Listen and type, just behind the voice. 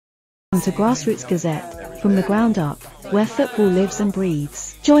To Grassroots Gazette, from the ground up, where football lives and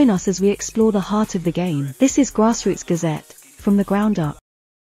breathes. Join us as we explore the heart of the game. This is Grassroots Gazette, from the ground up.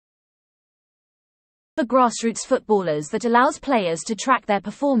 For grassroots footballers that allows players to track their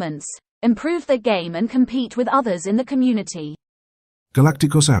performance, improve their game and compete with others in the community.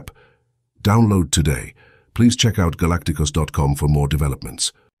 Galacticos app. Download today. Please check out galacticos.com for more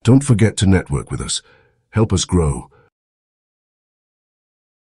developments. Don't forget to network with us. Help us grow.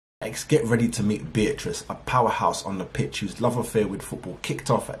 Get ready to meet Beatrice, a powerhouse on the pitch whose love affair with football kicked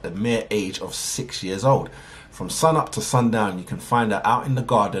off at the mere age of 6 years old. From sun up to sundown, you can find her out in the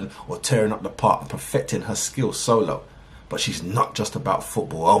garden or tearing up the park, perfecting her skills solo. But she's not just about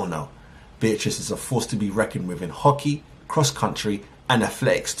football, oh no. Beatrice is a force to be reckoned with in hockey, cross-country and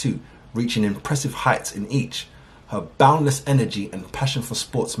athletics too, reaching impressive heights in each. Her boundless energy and passion for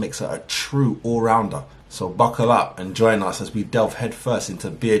sports makes her a true all-rounder. So buckle up and join us as we delve headfirst into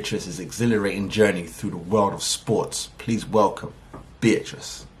Beatrice's exhilarating journey through the world of sports. Please welcome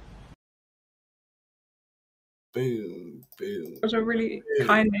Beatrice. Boom, boom. That was a really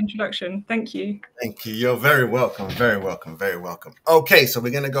kind introduction. Thank you. Thank you. You're very welcome. Very welcome. Very welcome. Okay, so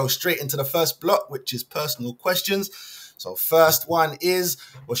we're going to go straight into the first block, which is personal questions. So first one is,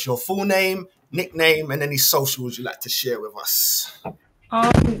 what's your full name, nickname, and any socials you'd like to share with us?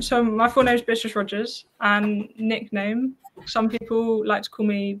 So my full name is Beatrice Rogers, and nickname, some people like to call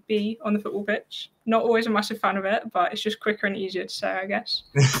me B on the football pitch. Not always a massive fan of it, but it's just quicker and easier to say, I guess.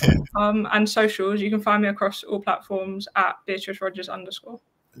 And socials, you can find me across all platforms at Beatrice Rogers _.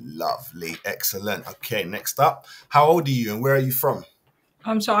 Lovely. Excellent. Okay, next up. How old are you and where are you from?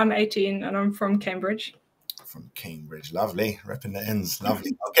 So I'm 18 and I'm from Cambridge. From Cambridge. Lovely. Repping the ends.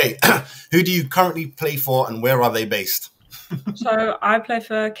 Lovely. Okay. Who do you currently play for and where are they based? So I play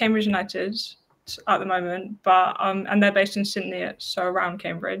for Cambridge United at the moment, but and they're based in St Neots, so around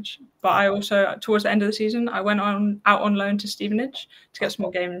Cambridge. But I also, towards the end of the season, I went out on loan to Stevenage to get some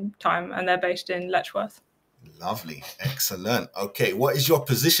more game time, and they're based in Letchworth. Lovely, excellent. Okay, what is your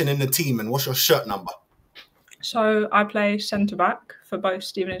position in the team, and what's your shirt number? So I play centre back for both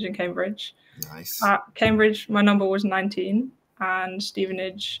Stevenage and Cambridge. Nice. At Cambridge, my number was 19, and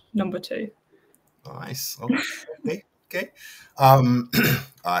Stevenage number 2. Nice. Okay. Okay. All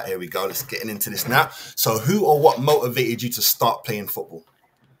right, here we go. Let's get into this now. So who or what motivated you to start playing football?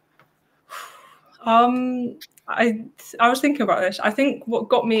 I was thinking about this. I think what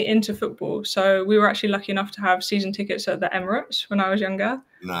got me into football, so we were actually lucky enough to have season tickets at the Emirates when I was younger.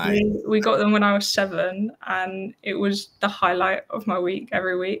 Nice. We got them when I was 7 and it was the highlight of my week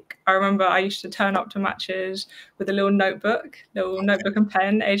every week. I remember I used to turn up to matches with a little notebook and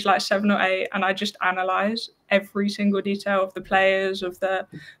pen, aged like 7 or 8, and I just analyse every single detail of the players, of the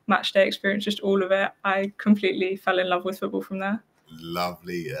match day experience, just all of it. I completely fell in love with football from there.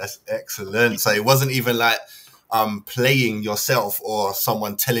 Lovely. That's excellent. So it wasn't even like playing yourself or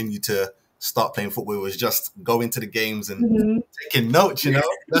someone telling you to start playing football. It was just going to the games and taking notes, you know.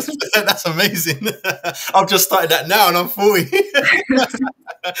 That's amazing. I've just started that now and I'm 40.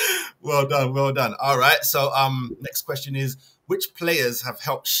 Well done, well done. All right. So next question is, which players have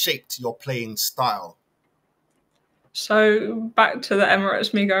helped shape your playing style? So back to the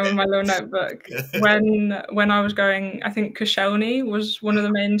Emirates, me going with my little notebook. When I was going, I think Koscielny was one of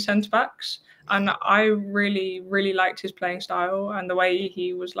the main centre-backs. And I really, really liked his playing style and the way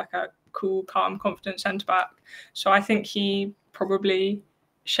he was like a cool, calm, confident centre-back. So I think he probably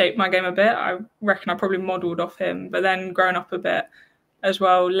shaped my game a bit. I reckon I probably modelled off him. But then growing up a bit as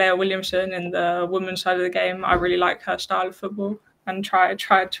well, Leah Williamson in the women's side of the game, I really like her style of football and tried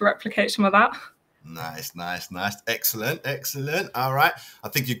to replicate some of that. Nice, nice, nice. Excellent, excellent. All right. I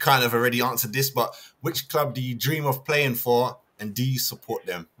think you kind of already answered this, but which club do you dream of playing for and do you support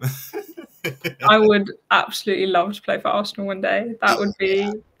them? I would absolutely love to play for Arsenal one day. That would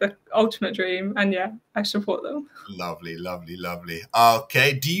be the ultimate dream. And yeah, I support them. Lovely, lovely, lovely.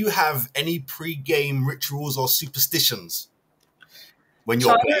 Okay. Do you have any pre-game rituals or superstitions when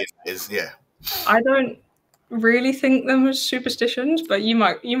you're playing? I don't really think them as superstitions, but you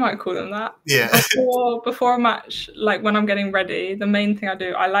might call them that. Yeah. Before a match, like when I'm getting ready, the main thing I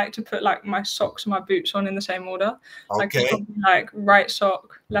do, I like to put like my socks and my boots on in the same order. Okay. Like right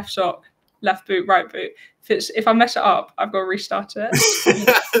sock, left boot, right boot. If I mess it up, I've got to restart it.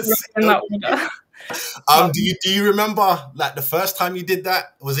 In that order. Do you remember like the first time you did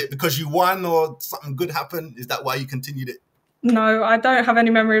that? Was it because you won or something good happened? Is that why you continued it? No, I don't have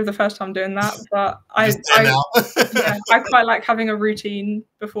any memory of the first time doing that, but I quite like having a routine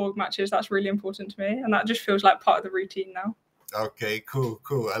before matches. That's really important to me, and that just feels like part of the routine now. Okay, cool,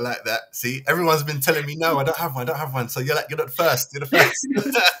 cool. I like that. See, everyone's been telling me, no, I don't have one. So you're the first. You're the first.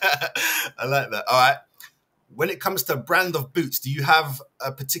 I like that. All right. When it comes to brand of boots, do you have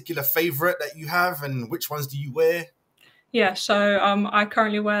a particular favorite that you have, and which ones do you wear? Yeah, so I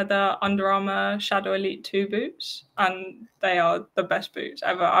currently wear the Under Armour Shadow Elite 2 boots, and they are the best boots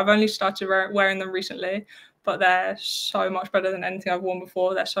ever. I've only started wearing them recently, but they're so much better than anything I've worn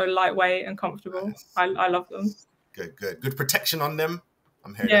before. They're so lightway and comfortable. Nice. I love them. Good, good. Good protection on them.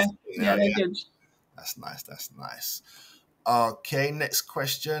 I'm hearing Yeah, that. they're good. That's nice. That's nice. Okay, next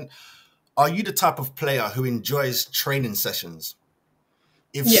question. Are you the type of player who enjoys training sessions?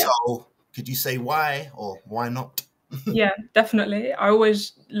 If so, could you say why or why not? Yeah, definitely. I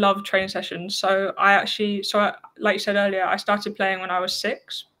always love training sessions. So like you said earlier, I started playing when I was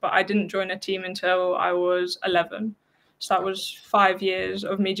 6, but I didn't join a team until I was 11. So that was 5 years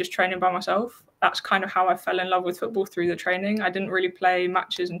of me just training by myself. That's kind of how I fell in love with football, through the training. I didn't really play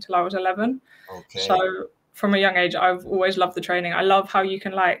matches until I was 11. Okay. So from a young age, I've always loved the training. I love how you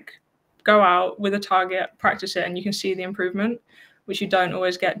can like go out with a target, practice it, and you can see the improvement, which you don't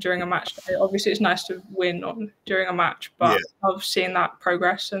always get during a match day. Obviously, it's nice to win during a match, but I love seeing that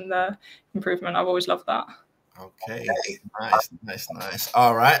progress and the improvement. I've always loved that. Okay, nice.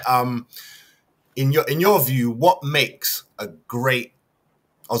 All right. In your view, what makes a great?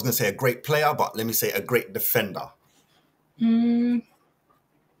 I was going to say a great player, but let me say a great defender. Do you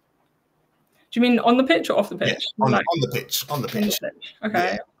mean on the pitch or off the pitch? Yeah, on the pitch. On the pitch.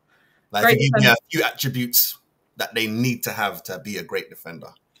 Okay. Yeah. Like, if you give me a few attributes that they need to have to be a great defender.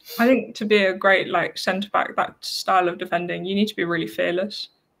 I think to be a great like centre back, that style of defending, you need to be really fearless.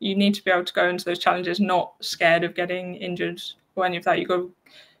 You need to be able to go into those challenges not scared of getting injured or any of that.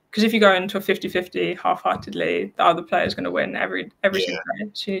 Because if you go into a 50-50 half-heartedly, the other player is going to win every single day.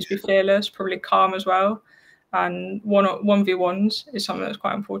 So you need to be fearless, probably calm as well. And 1v1s is something that's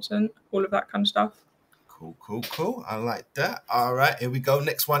quite important. All of that kind of stuff. Cool. I like that. All right, here we go.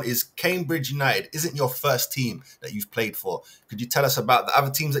 Next one is Cambridge United. Isn't your first team that you've played for? Could you tell us about the other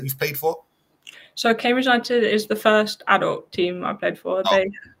teams that you've played for? So Cambridge United is the first adult team I played for.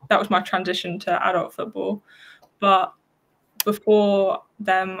 That was my transition to adult football. But before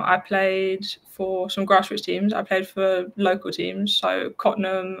them, I played for some grassroots teams. I played for local teams. So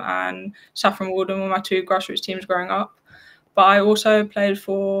Cottenham and Saffron Walden were my 2 grassroots teams growing up. But I also played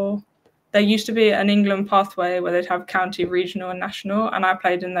for... There used to be an England pathway where they'd have county, regional and national, and I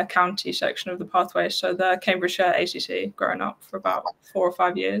played in the county section of the pathway, so the Cambridgeshire ACC, growing up for about 4 or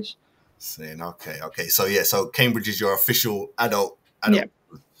 5 years. Okay. So Cambridge is your official adult. Yeah.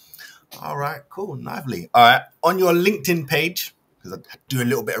 All right, cool, lively. All right, on your LinkedIn page, because I do a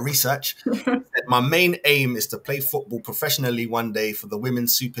little bit of research, my main aim is to play football professionally one day for the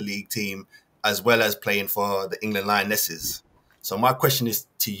Women's Super League team, as well as playing for the England Lionesses. So my question is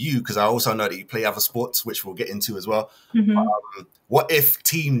to you, because I also know that you play other sports, which we'll get into as well. What if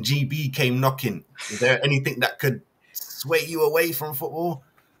Team GB came knocking? Is there anything that could sway you away from football?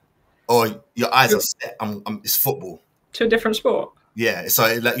 Or your eyes are set, it's football? To a different sport? Yeah, so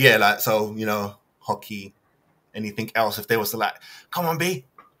you know, hockey, anything else, if they was to like, come on, B,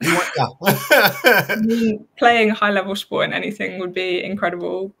 we want you. Playing high-level sport in anything would be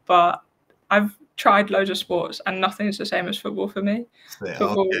incredible, but I've tried loads of sports and nothing is the same as football for me.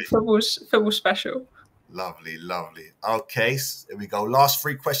 Football's special. Lovely. Okay, so here we go. Last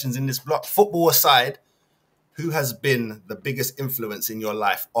 3 questions in this block. Football aside, who has been the biggest influence in your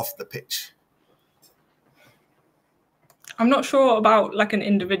life off the pitch? I'm not sure about like an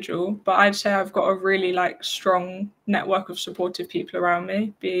individual, but I'd say I've got a really like strong network of supportive people around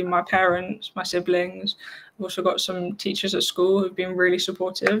me, being my parents, my siblings. I've also got some teachers at school who've been really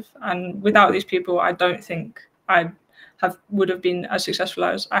supportive. And without these people, I don't think I would have been as successful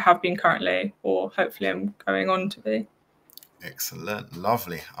as I have been currently, or hopefully I'm going on to be. Excellent.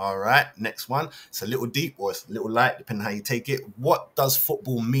 Lovely. All right. Next one. It's a little deep or it's a little light, depending on how you take it. What does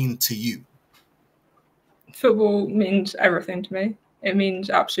football mean to you? Football means everything to me. It means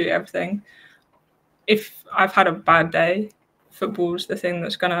absolutely everything. If I've had a bad day, football's the thing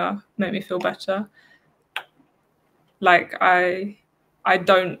that's going to make me feel better. Like, I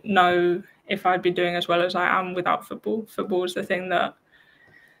don't know if I'd be doing as well as I am without football. Football is the thing that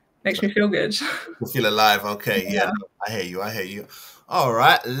makes me feel good. You feel alive. Okay. Yeah. I hear you. All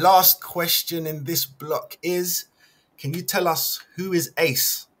right. Last question in this block is, can you tell us who is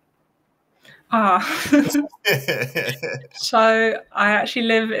Ace? So I actually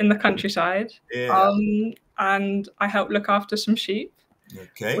live in the countryside, and I help look after some sheep.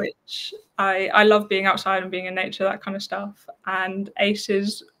 Okay. Which I love being outside and being in nature, that kind of stuff. And Ace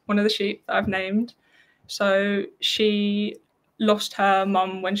is one of the sheep that I've named. So she lost her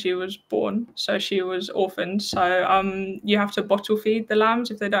mum when she was born, so she was orphaned. So you have to bottle feed the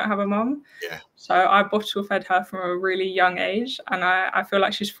lambs if they don't have a mum. Yeah. So I bottle fed her from a really young age, and I feel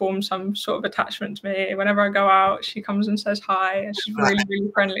like she's formed some sort of attachment to me. Whenever I go out, she comes and says hi, and she's really,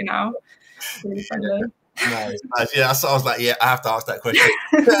 really friendly now. Really friendly. Nice. Yeah, so I was like, yeah, I have to ask that question.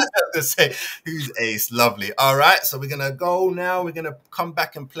 To say, who's ace? Lovely. All right, so we're going to go now. We're going to come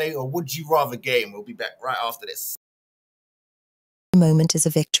back and play a Would You Rather game. We'll be back right after this. Moment is a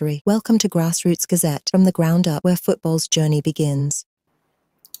victory. Welcome to Grassroots Gazette, from the ground up, where football's journey begins.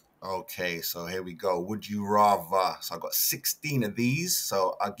 Okay, so here we go. Would you rather? So I've got 16 of these.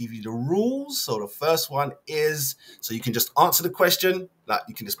 So I'll give you the rules. So the first one is, so you can just answer the question. Like,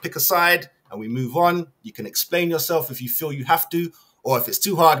 you can just pick a side and we move on. You can explain yourself if you feel you have to, or if it's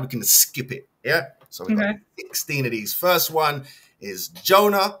too hard, we can just skip it. Yeah. So we've got 16 of these. First one is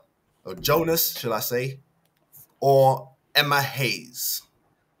Jonah, or Jonas, shall I say, or Emma Hayes.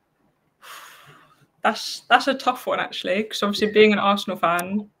 That's a tough one, actually, because obviously being an Arsenal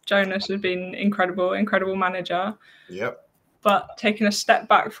fan, Jonas has been incredible manager. Yep. But taking a step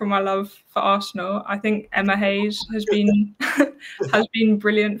back from my love for Arsenal, I think Emma Hayes has been has been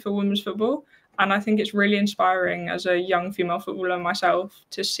brilliant for women's football, and I think it's really inspiring as a young female footballer myself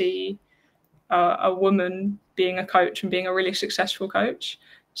to see a woman being a coach and being a really successful coach.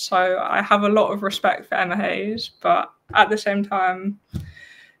 So I have a lot of respect for Emma Hayes, but at the same time,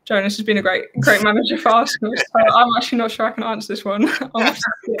 Jonas has been a great manager for Arsenal, so I'm actually not sure I can answer this one.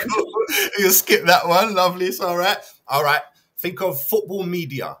 You skip that one. Lovely. It's all right. All right. Think of football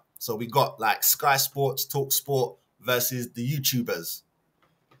media. So we got like Sky Sports, Talk Sport versus the YouTubers.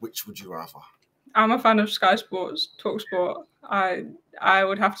 Which would you rather? I'm a fan of Sky Sports, Talk Sport. I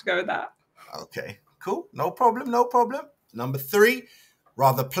would have to go with that. Okay, cool. No problem. No problem. Number 3,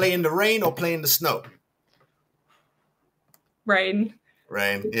 rather play in the rain or play in the snow? Rain.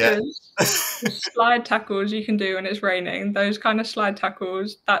 Rain, yeah. Slide tackles you can do when it's raining. Those kind of slide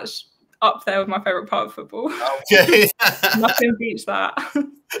tackles, that's up there with my favourite part of football. Okay. Nothing beats that.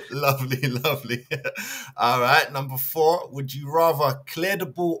 Lovely, lovely. All right, number 4. Would you rather clear the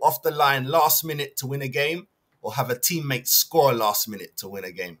ball off the line last minute to win a game, or have a teammate score last minute to win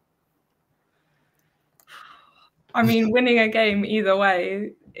a game? I mean, winning a game either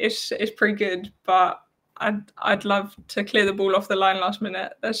way is pretty good, but I'd love to clear the ball off the line last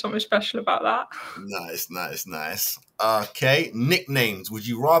minute. There's something special about that. Nice. Okay, nicknames. Would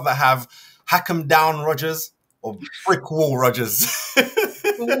you rather have Hack 'em Down Rogers or Brick Wall Rogers?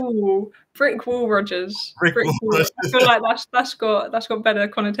 Ooh, Brick Wall Rogers. Brick Wall. Rogers. I feel like that's got better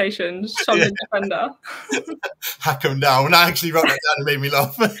connotations. Solid defender. Hack 'em down. When I actually wrote that down, it made me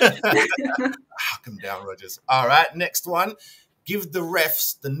laugh. Hack 'em down, Rogers. All right, next one. Give the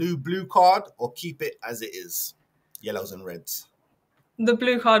refs the new blue card or keep it as it is? Yellows and reds. The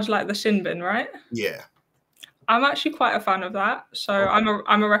blue card's like the sin bin, right? Yeah. I'm actually quite a fan of that. So okay.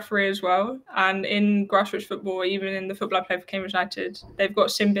 I'm a referee as well. And in grassroots football, even in the football I play for Cambridge United, they've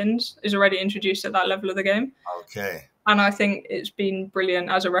got sin bins is already introduced at that level of the game. Okay. And I think it's been brilliant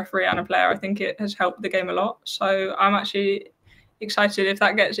as a referee and a player. I think it has helped the game a lot. So I'm actually excited if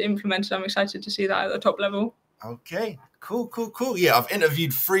that gets implemented. I'm excited to see that at the top level. Okay. Cool. Yeah, I've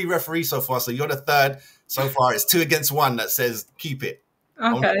interviewed 3 referees so far, so you're the 3rd. So far, it's 2 against 1 that says keep it. Okay.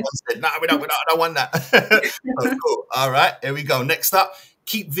 One said, I don't want that. So cool. All right, here we go. Next up,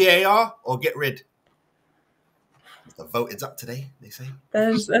 keep VAR or get rid? The vote is up today, they say.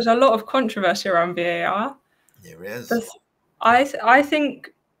 There's a lot of controversy around VAR. There is. I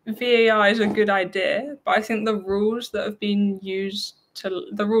think VAR is a good idea, but I think the rules that have been used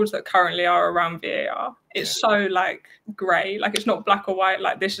the rules that currently are around VAR, it's so like grey, like it's not black or white,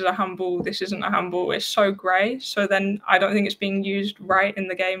 like this is a handball, this isn't a handball, it's so grey. So then I don't think it's being used right in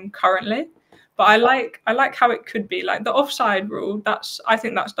the game currently. But I like how it could be, like the offside rule, I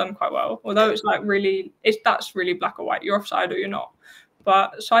think that's done quite well. Although it's like that's really black or white, you're offside or you're not.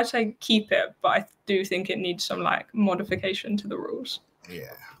 But so I'd say keep it, but I do think it needs some like modification to the rules.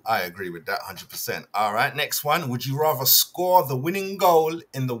 Yeah, I agree with that 100%. All right, next one. Would you rather score the winning goal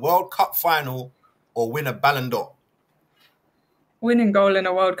in the World Cup final or win a Ballon d'Or? Winning goal in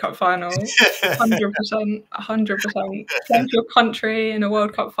a World Cup final, 100%. Playing for your country in a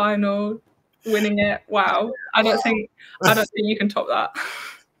World Cup final, winning it. Wow. I don't think you can top that.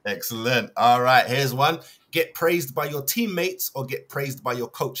 Excellent. All right, here's one. Get praised by your teammates or get praised by your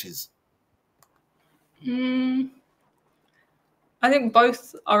coaches? I think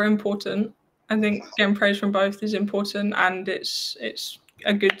both are important. I think getting praise from both is important, and it's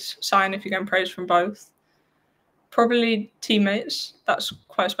a good sign if you're getting praise from both. Probably teammates. That's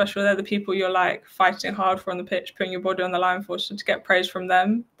quite special. They're the people you're like fighting hard for on the pitch, putting your body on the line for. So to get praise from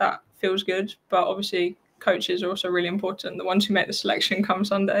them, that feels good. But obviously, coaches are also really important. The ones who make the selection come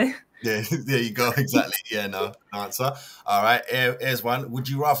Sunday. Yeah, there you go. Exactly. Yeah, no answer. All right, here's one. Would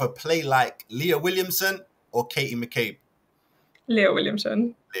you rather play like Leah Williamson or Katie McCabe? Leah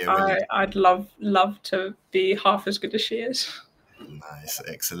Williamson. I'd love to be half as good as she is. Nice,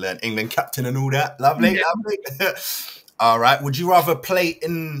 excellent. England captain and all that. Lovely, lovely. All right. Would you rather play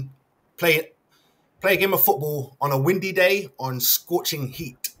a game of football on a windy day or on scorching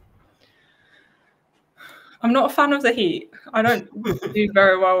heat? I'm not a fan of the heat. I don't do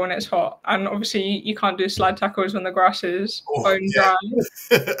very well when it's hot. And obviously you can't do slide tackles when the grass is bone dry.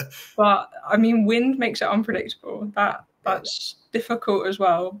 But I mean, wind makes it unpredictable. That's difficult as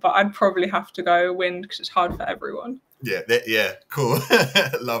well. But I'd probably have to go wind because it's hard for everyone. Yeah, cool.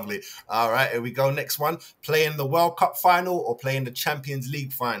 Lovely. All right, here we go. Next one. Play in the World Cup final or play in the Champions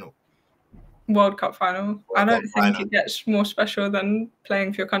League final? World Cup final. I don't think it gets more special than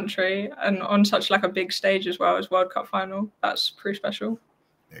playing for your country and on such like a big stage as well as World Cup final. That's pretty special.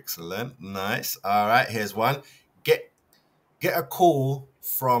 Excellent. Nice. All right, here's one. Get a call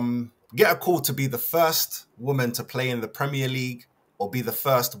to be the first woman to play in the Premier League or be the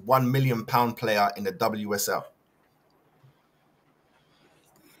first £1 million player in the WSL.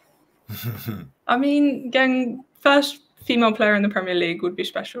 I mean, getting first female player in the Premier League would be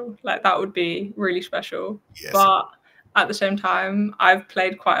special. Like, that would be really special. Yes. But at the same time, I've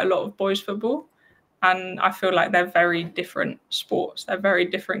played quite a lot of boys football and I feel like they're very different sports. They're very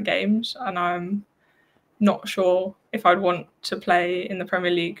different games. And I'm not sure if I'd want to play in the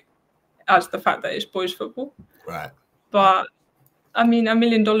Premier League as the fact that it's boys football. Right. But I mean, $1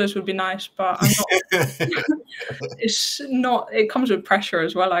 million would be nice, but I'm not. It's not. It comes with pressure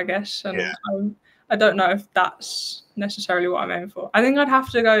as well, I guess, and I don't know if that's necessarily what I'm aiming for. I think I'd have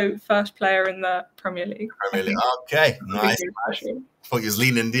to go first player in the Premier League. Okay, nice. I thought you was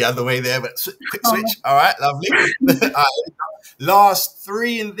leaning the other way there, but quick switch. All right, lovely. Last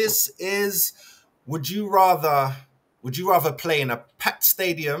three in this is: Would you rather play in a packed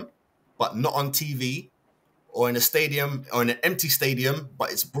stadium but not on TV? Or in a stadium, or in an empty stadium,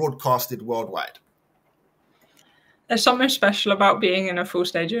 but it's broadcasted worldwide? There's something special about being in a full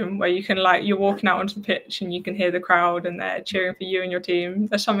stadium where you can, like, you're walking out onto the pitch and you can hear the crowd and they're cheering for you and your team.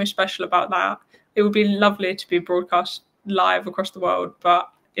 There's something special about that. It would be lovely to be broadcast live across the world, but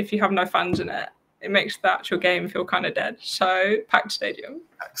if you have no fans in it, it makes the actual game feel kind of dead. So, packed stadium.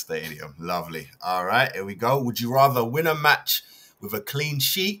 Packed stadium, lovely. All right, here we go. Would you rather win a match with a clean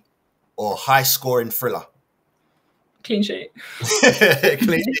sheet or high-scoring thriller? Clean sheet. Clean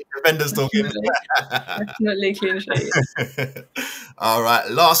sheet. Defenders talking. Definitely clean sheet. All right.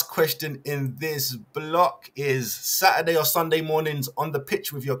 Last question in this block is: Saturday or Sunday mornings on the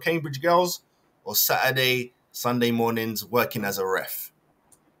pitch with your Cambridge girls, or Saturday, Sunday mornings working as a ref?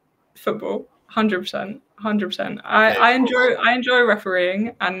 Football. 100%. 100%. I enjoy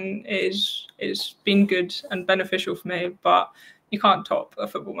refereeing, and it's been good and beneficial for me. But you can't top a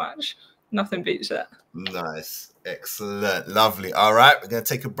football match. Nothing beats it. Nice. Excellent. Lovely. All right. We're going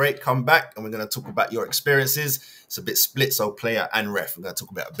to take a break, come back, and we're going to talk about your experiences. It's a bit split, so player and ref. We're going to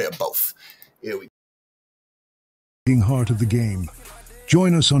talk about a bit of both. Here we go. Heart of the game.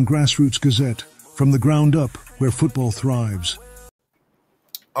 Join us on Grassroots Gazette, from the ground up, where football thrives.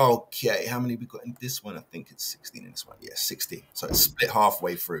 Okay, how many we got in this one? I think it's 16 in this one. Yeah, 16. So it's split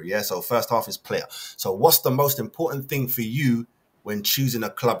halfway through. Yeah, so first half is player. So what's the most important thing for you when choosing a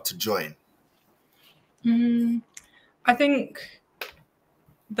club to join? I think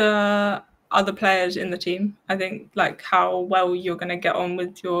the other players in the team. I think like how well you're going to get on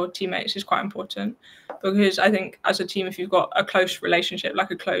with your teammates is quite important, because I think as a team, if you've got a close relationship, like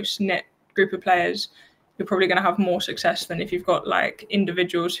a close knit group of players, you're probably going to have more success than if you've got like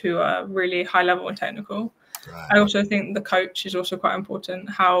individuals who are really high level and technical. Right. I also think the coach is also quite important,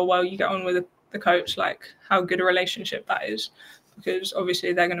 how well you get on with the coach, like how good a relationship that is, because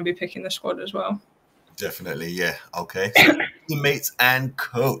obviously they're going to be picking the squad as well. Definitely, yeah. Okay. So, teammates and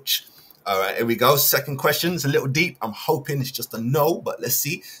coach. All right, here we go. Second question. It's a little deep. I'm hoping it's just a no, but let's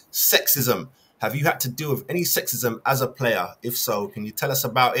see. Sexism. Have you had to deal with any sexism as a player? If so, can you tell us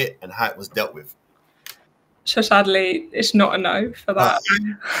about it and how it was dealt with? So sadly, it's not a no for that.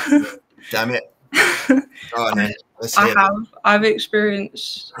 Damn it. Oh, no. I've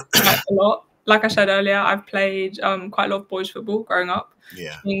experienced a lot. Like I said earlier, I've played quite a lot of boys football growing up.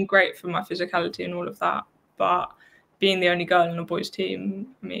 Yeah. It's been great for my physicality and all of that. But being the only girl in a boys team,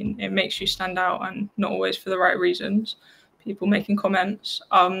 I mean, it makes you stand out, and not always for the right reasons. People making comments.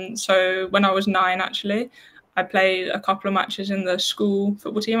 So when I was 9, actually, I played a couple of matches in the school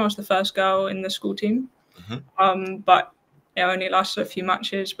football team. I was the first girl in the school team. But it only lasted a few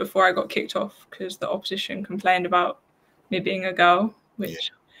matches before I got kicked off because the opposition complained about me being a girl,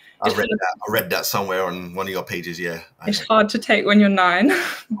 which I read that somewhere on one of your pages. Yeah, it's hard to take when you're 9.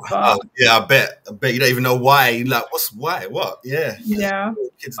 But yeah, I bet you don't even know why. You're like, what? Yeah,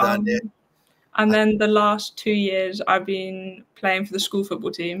 kids down there. And then the last 2 years, I've been playing for the school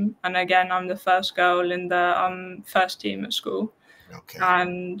football team, and again, I'm the first girl in the first team at school,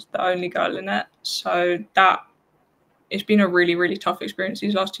 and the only girl in it. So that it's been a really, really tough experience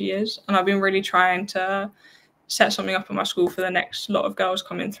these last 2 years, and I've been really trying to set something up at my school for the next lot of girls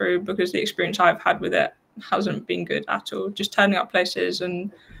coming through, because the experience I've had with it hasn't been good at all. Just turning up places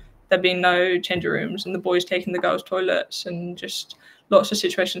and there being no changing rooms and the boys taking the girls' toilets, and just lots of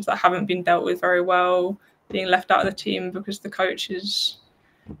situations that haven't been dealt with very well, being left out of the team because the coach is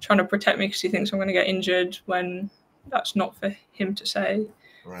trying to protect me because he thinks I'm going to get injured when that's not for him to say.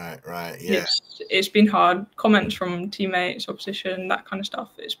 Right, yeah. It's been hard. Comments from teammates, opposition, that kind of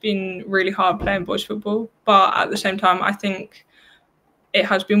stuff. It's been really hard playing boys football, but at the same time, I think it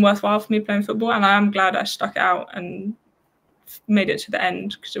has been worthwhile for me playing football, and I am glad I stuck it out and made it to the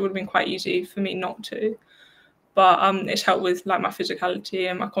end, because it would have been quite easy for me not to. But it's helped with like my physicality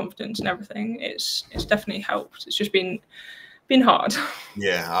and my confidence and everything. It's definitely helped. It's just been hard.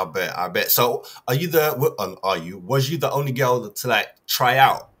 Yeah, I bet. So was you the only girl to like try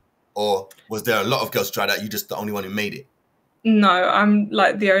out, or was there a lot of girls try out? You just the only one who made it? No, I'm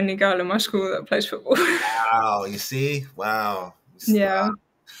like the only girl in my school that plays football. Wow, you see? Wow. Yeah.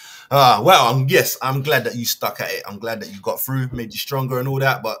 Well, yes, I'm glad that you stuck at it. I'm glad that you got through, made you stronger and all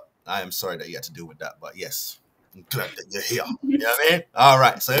that, but I am sorry that you had to deal with that. But yes, I'm glad that you're here. You know what I mean? All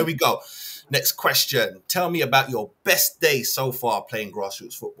right, so here we go. Next question. Tell me about your best day so far playing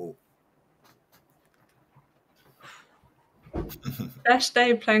grassroots football. Best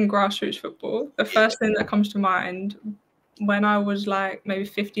day playing grassroots football. The first thing that comes to mind, when I was like maybe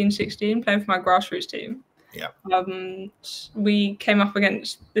 15, 16, playing for my grassroots team. Yeah. We came up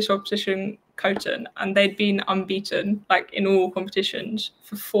against this opposition, Coton, and they'd been unbeaten like in all competitions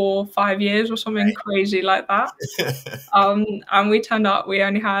for 4 or 5 years or something crazy like that. And we turned up, we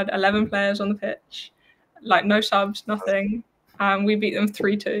only had 11 players on the pitch, like no subs, nothing. And we beat them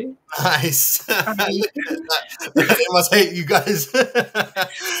 3-2. Nice. They must hate you guys.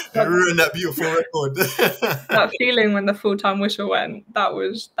 Ruined that beautiful record. That feeling when the full-time whistle went, that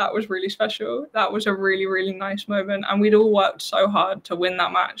was really special. That was a really, really nice moment. And we'd all worked so hard to win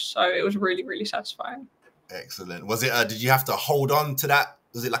that match. So it was really, really satisfying. Excellent. Was it, did you have to hold on to that?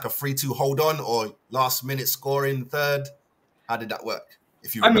 Was it like a 3-2 hold on, or last minute scoring third? How did that work?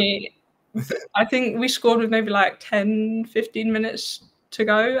 If you remember? I mean, I think we scored with maybe like 10, 15 minutes to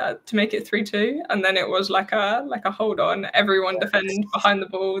go to make it 3-2, and then it was like a hold on, everyone defend behind the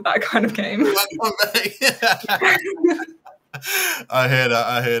ball, that kind of game. I hear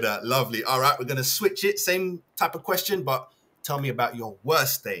that. Lovely. All right, we're gonna switch it. Same type of question, but tell me about your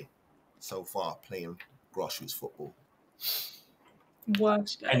worst day so far playing grassroots football.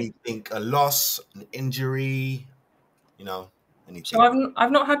 Worst day. Anything, a loss, an injury, you know? Anything. So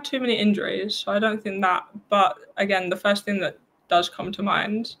I've not had too many injuries, so I don't think that. But again, the first thing that does come to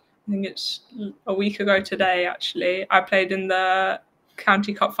mind, I think it's a week ago today, actually, I played in the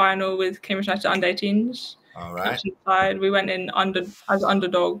County Cup final with Cambridge United under-18s. All right. Side. We went in as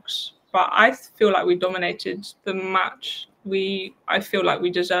underdogs, but I feel like we dominated the match. I feel like we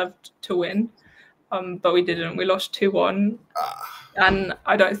deserved to win, but we didn't. We lost 2-1. And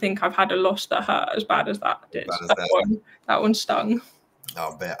I don't think I've had a loss that hurt as bad as that did. That one stung.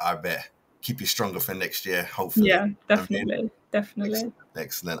 I bet. Keep you stronger for next year, hopefully. Yeah, definitely. Definitely.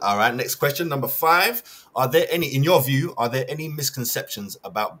 Excellent. All right, next question, number 5. In your view, are there any misconceptions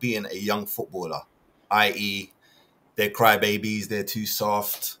about being a young footballer? I.e., they're crybabies, they're too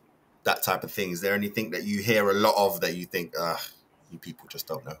soft, that type of thing. Is there anything that you hear a lot of that you think, you people just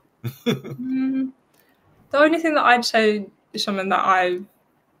don't know? The only thing that I'd say is something that I've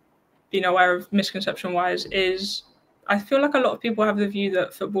been aware of misconception-wise is I feel like a lot of people have the view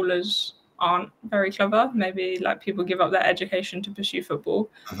that footballers aren't very clever. Maybe like people give up their education to pursue football.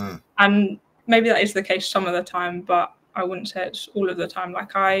 And maybe that is the case some of the time, but I wouldn't say it's all of the time.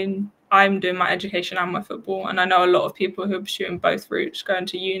 Like I'm doing my education and my football, and I know a lot of people who are pursuing both routes, going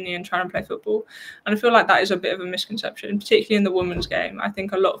to uni and trying to play football. And I feel like that is a bit of a misconception, particularly in the women's game. I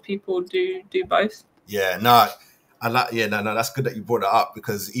think a lot of people do both. Yeah, no, that's good that you brought it up,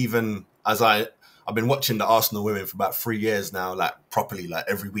 because even as I've been watching the Arsenal women for about 3 years now, like properly, like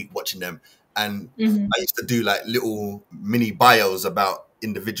every week watching them. And I used to do like little mini bios about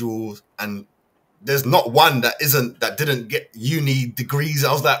individuals, and there's not one that didn't get uni degrees.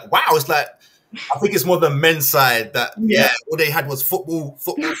 I was like, wow, it's like, I think it's more the men's side that, all they had was football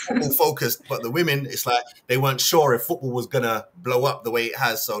focused. But the women, it's like they weren't sure if football was going to blow up the way it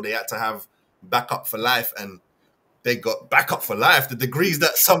has. So they had to have backup for life. And they got backup for life. The degrees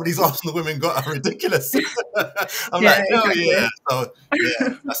that some of these Arsenal women got are ridiculous. I'm like, oh, exactly. Yeah. So,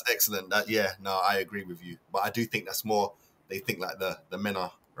 yeah, that's excellent. No, I agree with you. But I do think that's more, they think like the men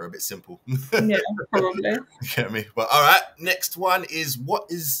are a bit simple. Yeah, probably. You get me? But all right, next one is, what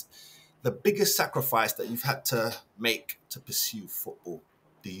is the biggest sacrifice that you've had to make to pursue football,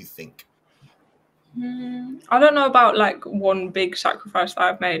 do you think? I don't know about like one big sacrifice that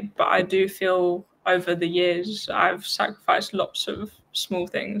I've made, but I do feel over the years I've sacrificed lots of small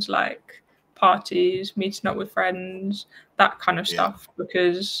things like parties, meeting up with friends, that kind of stuff.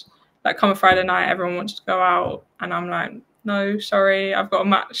 Because like come a Friday night, everyone wants to go out, and I'm like, no, sorry, I've got a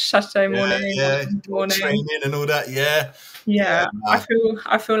match Saturday morning, training and all that.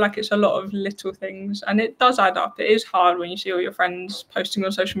 I feel like it's a lot of little things, and it does add up. It is hard when you see all your friends posting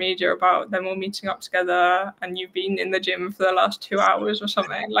on social media about them all meeting up together, and you've been in the gym for the last 2 hours or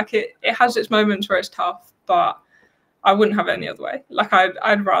something. Like it has its moments where it's tough, but I wouldn't have it any other way. Like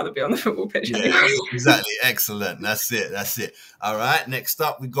I'd rather be on the football pitch. Yeah, exactly. Excellent. That's it. All right. Next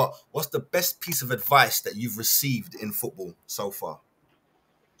up, we got, what's the best piece of advice that you've received in football so far?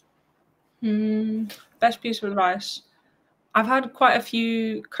 Best piece of advice. I've had quite a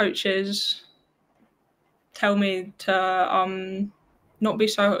few coaches tell me to not be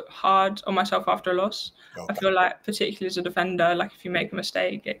so hard on myself after a loss. Okay. I feel like, particularly as a defender, like if you make a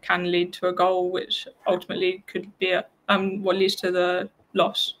mistake, it can lead to a goal, which ultimately could be what leads to the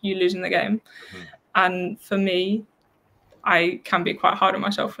loss, you losing the game. And for me, I can be quite hard on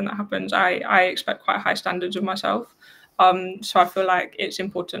myself when that happens. I expect quite high standards of myself. So I feel like it's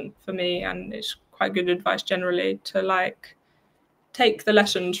important for me, and it's quite good advice generally, to like take the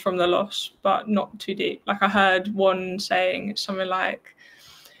lessons from the loss, but not too deep. Like I heard one saying, it's something like,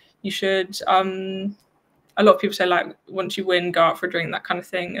 you should, a lot of people say like, once you win, go out for a drink, that kind of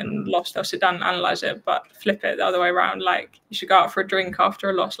thing, and loss, they'll sit down and analyze it, but flip it the other way around. Like you should go out for a drink after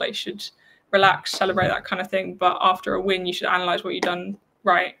a loss, like you should relax, celebrate, that kind of thing. But after a win, you should analyze what you've done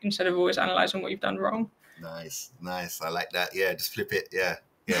right instead of always analyzing what you've done wrong. Nice. I like that. Yeah, just flip it. Yeah.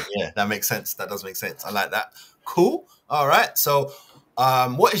 That makes sense. That does make sense. I like that. Cool. All right. So,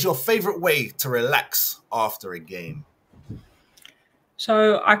 what is your favorite way to relax after a game?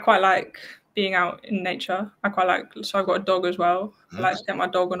 So I quite like being out in nature. So I've got a dog as well. I like to get my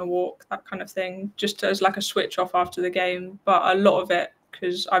dog on a walk, that kind of thing, just as like a switch off after the game. But a lot of it,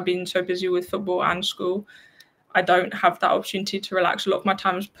 because I've been so busy with football and school, I don't have that opportunity to relax. A lot of my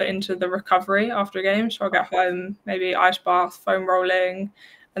time is put into the recovery after a game. So I get home, maybe ice bath, foam rolling,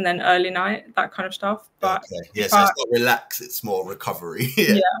 and then early night, that kind of stuff. But so it's not relax, it's more recovery.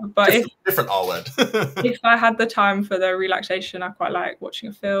 But different R word. If I had the time for the relaxation, I quite like watching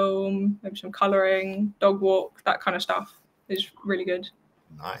a film, maybe some colouring, dog walk, that kind of stuff is really good.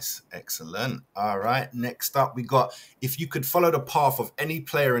 Nice. Excellent. All right. Next up, we got, if you could follow the path of any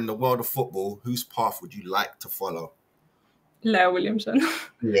player in the world of football, whose path would you like to follow? Leah Williamson.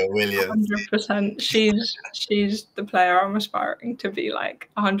 Leah Williams. 100%. She's the player I'm aspiring to be like,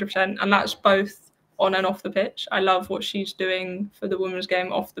 100%. And that's both on and off the pitch. I love what she's doing for the women's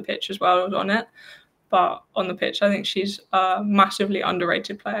game off the pitch as well as on it. But on the pitch, I think she's a massively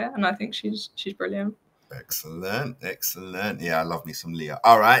underrated player, and I think she's brilliant. Excellent. Yeah, I love me some Leah.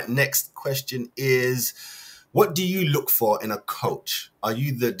 All right. Next question is, what do you look for in a coach? Do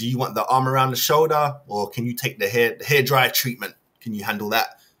you want the arm around the shoulder, or can you take the hair dry treatment? Can you handle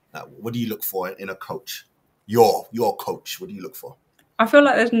that? What do you look for in a coach? Your coach, what do you look for? I feel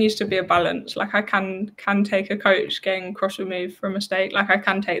like there needs to be a balance. Like I can take a coach getting cross with me for a mistake. Like I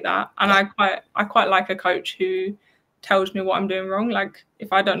can take that. And I quite like a coach who tells me what I'm doing wrong. Like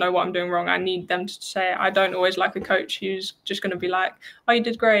if I don't know what I'm doing wrong, I need them to say it. I don't always like a coach who's just going to be like, oh, you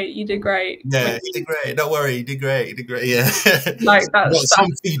did great. Yeah, you did great. Don't worry, you did great. Yeah. Like that's some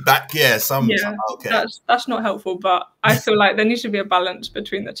feedback. Yeah, okay. That's not helpful, but I feel like there needs to be a balance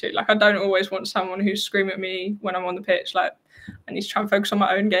between the two. Like I don't always want someone who's screaming at me when I'm on the pitch. Like I need to try and focus on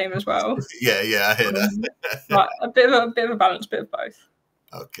my own game as well. Yeah, I hear that. But a bit of a balance, bit of both.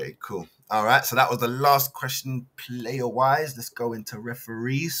 Okay, cool. All right, so that was the last question player-wise. Let's go into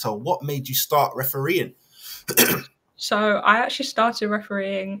referees. So what made you start refereeing? So I actually started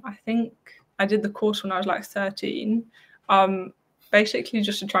refereeing, I think I did the course when I was like 13, basically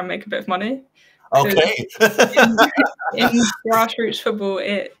just to try and make a bit of money. Okay. in grassroots football,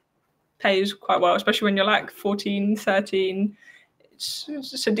 it pays quite well, especially when you're like 14, 13.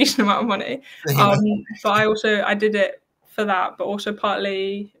 it's a decent amount of money. But I did it for that, but also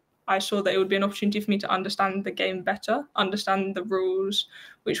partly I saw that it would be an opportunity for me to understand the game better, understand the rules,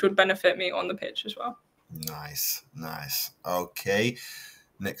 which would benefit me on the pitch as well. Nice, nice. Okay.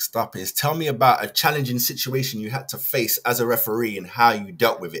 Next up is, tell me about a challenging situation you had to face as a referee and how you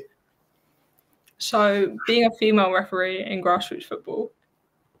dealt with it. So being a female referee in grassroots football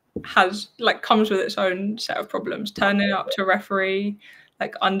comes with its own set of problems. Turning up to referee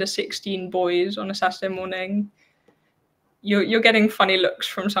like under 16 boys on a Saturday morning, you're getting funny looks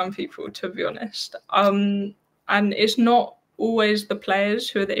from some people, to be honest. And it's not always the players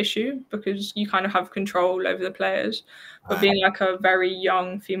who are the issue, because you kind of have control over the players. But being like a very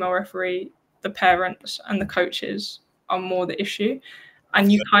young female referee, the parents and the coaches are more the issue.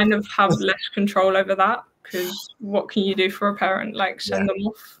 And you kind of have less control over that, because what can you do for a parent? Like, send them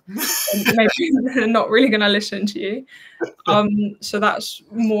off. Maybe they're not really going to listen to you. So that's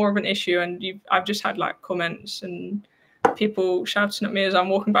more of an issue. And I've just had like comments and people shouting at me as I'm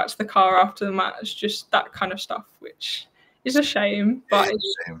walking back to the car after the match, just that kind of stuff, which is a shame, but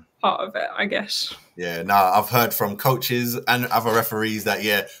it's part of it, I guess. Yeah, no, I've heard from coaches and other referees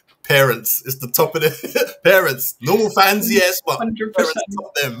that, parents is the top of the parents. Normal fans, yes, but 100%. Parents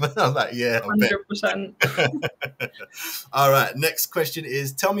top them. I'm like, 100%. All right, next question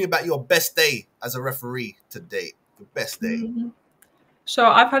is, tell me about your best day as a referee to date. The best day. So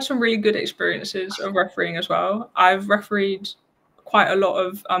I've had some really good experiences of refereeing as well. I've refereed quite a lot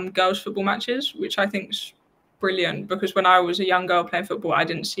of girls' football matches, which I think is brilliant, because when I was a young girl playing football, I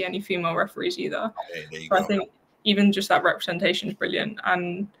didn't see any female referees either. Okay, so I think even just that representation is brilliant.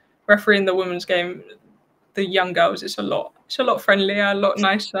 And refereeing the women's game, the young girls, it's a lot friendlier, a lot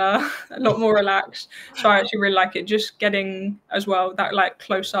nicer, a lot more relaxed. So I actually really like it. Just getting as well that like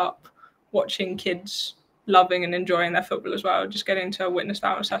close up, watching kids loving and enjoying their football as well. Just getting to witness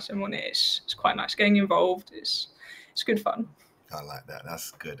that on Saturday morning, it's quite nice. Getting involved is good fun. I like that.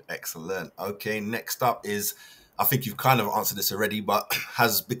 That's good. Excellent. Okay, next up is, I think you've kind of answered this already, but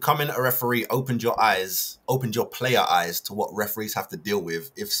has becoming a referee opened your player eyes to what referees have to deal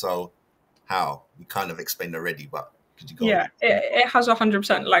with? If so, how? You kind of explained already, but could you go? Yeah, it has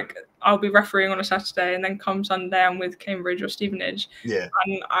 100%. Like, I'll be refereeing on a Saturday and then come Sunday I'm with Cambridge or Stevenage. Yeah.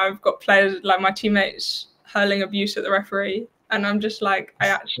 And I've got players, like my teammates, hurling abuse at the referee. And I'm just like, I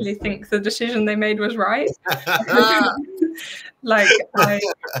actually think the decision they made was right. Like,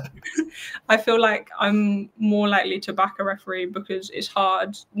 I feel like I'm more likely to back a referee because it's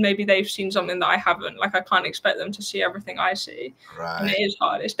hard. Maybe they've seen something that I haven't. Like, I can't expect them to see everything I see. Right. And it is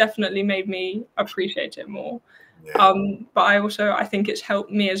hard. It's definitely made me appreciate it more. Yeah. But I think it's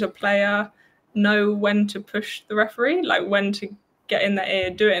helped me as a player know when to push the referee, like when to get in their ear,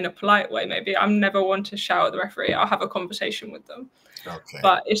 do it in a polite way. Maybe I'm never one to shout at the referee. I'll have a conversation with them. Okay.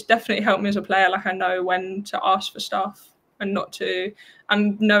 But it's definitely helped me as a player. Like, I know when to ask for stuff and not to,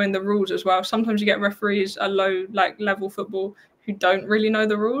 and knowing the rules as well. Sometimes you get referees at low level football who don't really know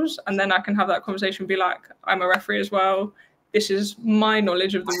the rules, and then I can have that conversation and be like, I'm a referee as well. This is my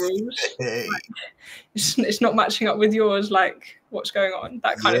knowledge of the rules. Like, it's not matching up with yours. Like, what's going on?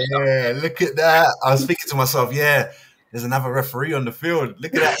 That kind of stuff. Yeah, look at that. I was thinking to myself, there's another referee on the field.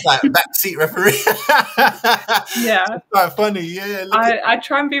 Look at that, backseat referee. Yeah. It's quite funny. Yeah. I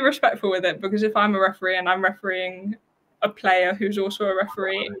try and be respectful with it, because if I'm a referee and I'm refereeing a player who's also a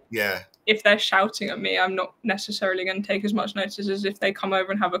referee, if they're shouting at me, I'm not necessarily going to take as much notice as if they come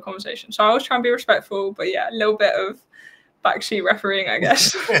over and have a conversation. So I always try and be respectful, but a little bit of backseat refereeing, I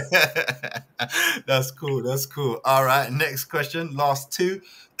guess. That's cool. That's cool. All right. Next question. Last two.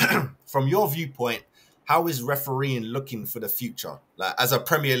 From your viewpoint, how is refereeing looking for the future? Like, as a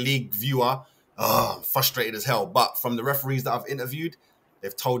Premier League viewer, I'm frustrated as hell. But from the referees that I've interviewed,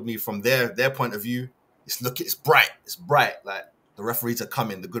 they've told me from their point of view, it's bright. It's bright. Like, the referees are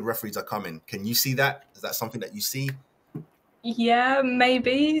coming. The good referees are coming. Can you see that? Is that something that you see? Yeah,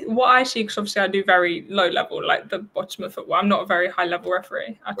 maybe. What I see, because obviously I do very low level, like the bottom of football. I'm not a very high level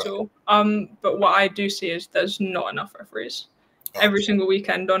referee at all. But what I do see is there's not enough referees. Okay. Every single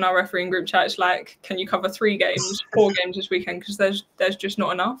weekend on our refereeing group chat, it's like, can you cover 3 games, 4 games this weekend? Because there's just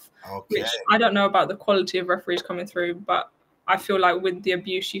not enough. Okay. Which I don't know about the quality of referees coming through, but I feel like with the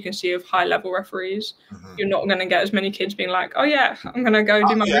abuse you can see of high level referees, you're not going to get as many kids being like, oh yeah, I'm going to go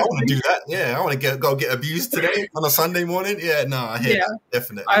do my I want to do that. Yeah, I want to go get abused today on a Sunday morning. Yeah, no, I hear that.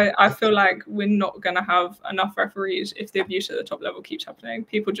 Definitely. I feel like we're not going to have enough referees if the abuse at the top level keeps happening.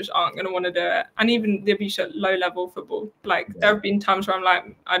 People just aren't going to want to do it. And even the abuse at low level football. Like, there have been times where I'm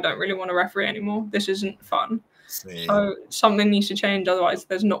like, I don't really want to referee anymore. This isn't fun. Same. So something needs to change. Otherwise,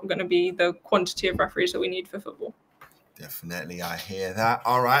 there's not going to be the quantity of referees that we need for football. Definitely, I hear that.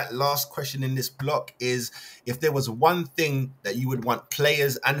 All right, last question in this block is, if there was one thing that you would want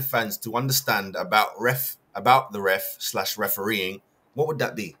players and fans to understand about the ref/refereeing, what would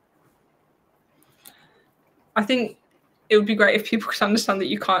that be? I think it would be great if people could understand that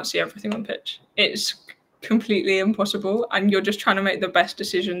you can't see everything on pitch. It's completely impossible, and you're just trying to make the best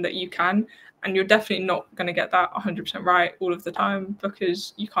decision that you can, and you're definitely not going to get that 100% right all of the time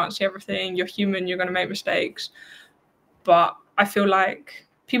because you can't see everything. You're human, you're going to make mistakes. But I feel like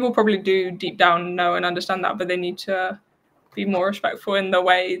people probably do deep down know and understand that, but they need to be more respectful in the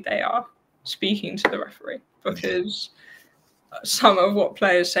way they are speaking to the referee, because some of what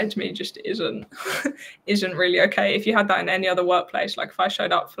players say to me just isn't really okay. If you had that in any other workplace, like if I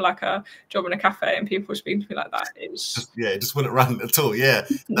showed up for like a job in a cafe and people were speaking to me like that, it just wouldn't run at all. Yeah,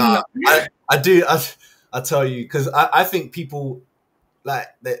 no. I do. I tell you, because I think people, like,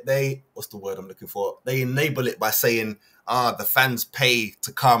 they what's the word I'm looking for? They enable it by saying, the fans pay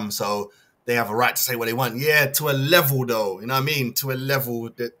to come, so they have a right to say what they want. Yeah, to a level though, you know what I mean? To a level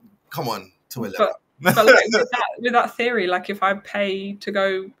that, come on, to a level. But like, with that theory, like if I pay to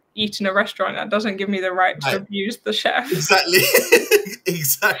go eat in a restaurant, that doesn't give me the right to abuse the chef. Exactly.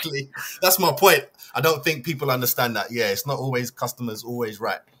 Exactly. That's my point. I don't think people understand that. Yeah, it's not always customers always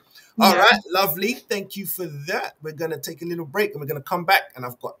right. All right, lovely. Thank you for that. We're going to take a little break and we're going to come back, and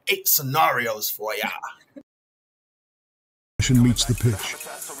I've got 8 scenarios for ya. Meets the pitch.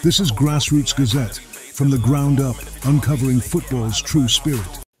 This is Grassroots Gazette, from the ground up, uncovering football's true spirit.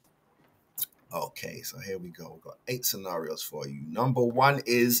 Okay, so here we go. We've got 8 scenarios for you. Number 1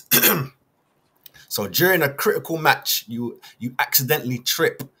 is, so during a critical match, you accidentally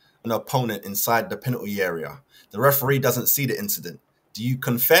trip an opponent inside the penalty area. The referee doesn't see the incident. Do you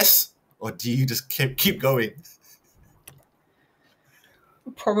confess or do you just keep going?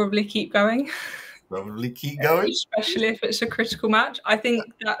 Probably keep going. Probably keep going? Especially if it's a critical match. I think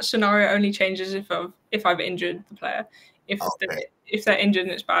that scenario only changes if I've injured the player. If they're injured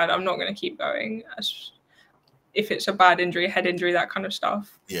and it's bad, I'm not going to keep going. If it's a bad injury, head injury, that kind of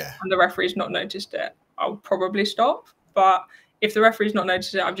stuff, and the referee's not noticed it, I'll probably stop. But if the referee's not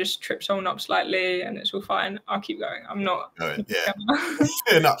noticed it, I've just tripped someone up slightly and it's all fine, I'll keep going. I'm not going.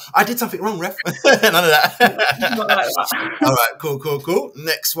 No, I did something wrong, ref. None of that. Not like that. All right, cool.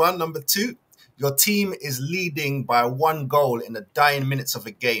 Next one, number 2. Your team is leading by 1 goal in the dying minutes of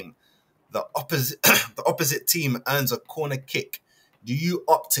a game. The opposite team earns a corner kick. Do you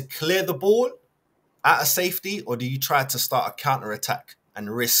opt to clear the ball at a safety, or do you try to start a counter-attack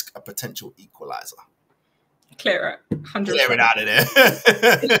and risk a potential equaliser? Clear it, 100%. Clear it out of there.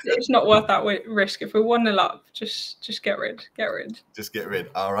 it's not worth that risk. If we're 1-0 up, just get rid. Just get rid.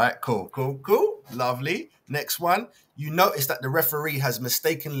 All right, cool. Lovely. Next one. You notice that the referee has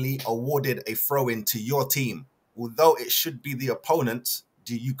mistakenly awarded a throw-in to your team. Although it should be the opponent's,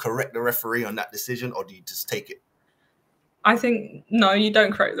 do you correct the referee on that decision, or do you just take it? I think, no, you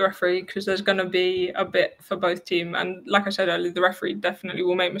don't correct the referee, because there's going to be a bit for both teams. And like I said earlier, the referee definitely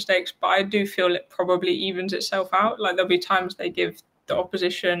will make mistakes, but I do feel it probably evens itself out. Like there'll be times they give the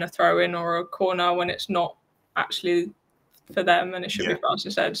opposition a throw-in or a corner when it's not actually for them and it should be for us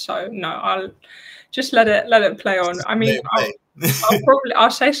instead. So no, I'll just let it play on. I mean, I'll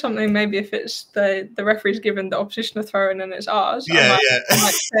say something maybe if it's the referee's given the opposition a throw-in and it's ours. I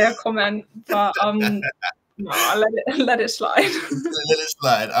might say a comment, but no, I'll let it slide. Let it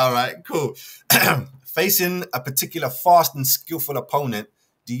slide. All right, cool. Facing a particular fast and skillful opponent,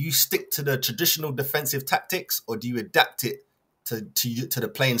 do you stick to the traditional defensive tactics, or do you adapt it to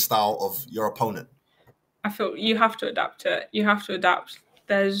the playing style of your opponent? I feel you have to adapt it. You have to adapt.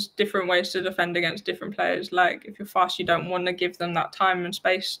 There's different ways to defend against different players. Like if you're fast, you don't want to give them that time and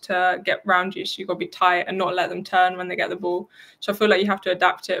space to get round you. So you've got to be tight and not let them turn when they get the ball. So I feel like you have to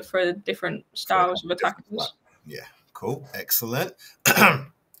adapt it for different styles of attackers. Yeah, cool. Excellent.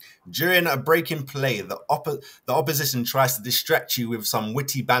 During a breaking play, the opposition tries to distract you with some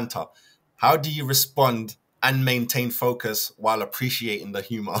witty banter. How do you respond and maintain focus while appreciating the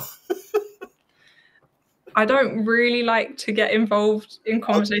humor? I don't really like to get involved in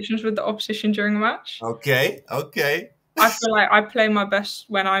conversations with the opposition during a match. Okay. I feel like I play my best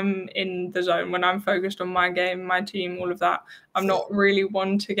when I'm in the zone, when I'm focused on my game, my team, all of that. I'm not really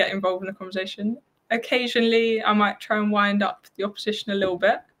one to get involved in a conversation. Occasionally, I might try and wind up the opposition a little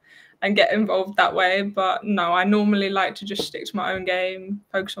bit and get involved that way. But no, I normally like to just stick to my own game,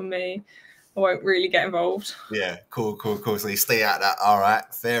 focus on me. I won't really get involved. Yeah, cool. So you stay out of that. All right,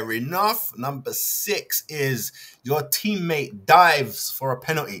 fair enough. Number 6 is your teammate dives for a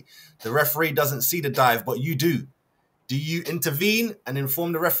penalty. The referee doesn't see the dive, but you do. Do you intervene and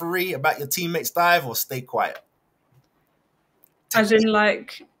inform the referee about your teammate's dive, or stay quiet? As in,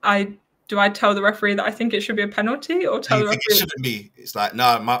 like, do I tell the referee that I think it should be a penalty, or tell the referee it shouldn't be? It's like,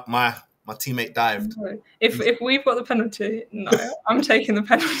 no, my teammate dived. If we've got the penalty, no, I'm taking the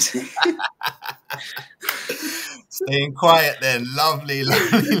penalty. Staying quiet then. Lovely,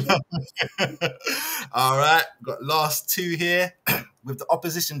 lovely, lovely. All right, got last two here. With the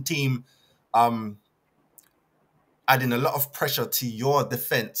opposition team adding a lot of pressure to your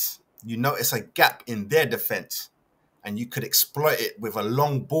defense, you notice a gap in their defense, and you could exploit it with a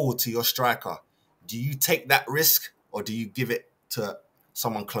long ball to your striker. Do you take that risk, or do you give it to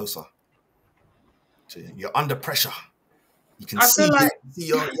someone closer? So you're under pressure. You can see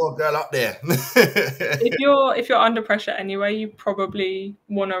your girl up there. if you're under pressure anyway, you probably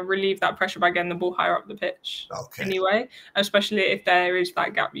want to relieve that pressure by getting the ball higher up the pitch. Okay. Anyway, especially if there is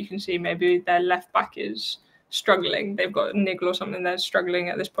that gap, you can see maybe their left back is struggling. They've got a niggle or something. They're struggling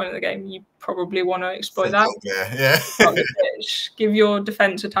at this point in the game. You probably want to exploit that. Yeah. Give your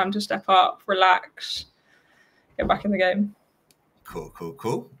defence a time to step up, relax, get back in the game.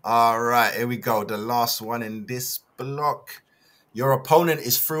 Cool. All right, here we go. The last one in this block. Your opponent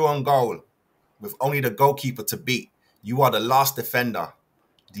is through on goal with only the goalkeeper to beat. You are the last defender.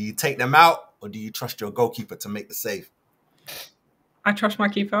 Do you take them out, or do you trust your goalkeeper to make the save? I trust my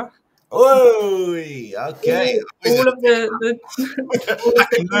keeper. Oh, okay.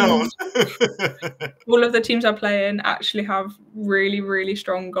 All of the teams I play in actually have really, really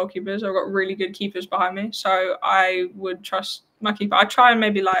strong goalkeepers. I've got really good keepers behind me, so I would trust my keeper. I try and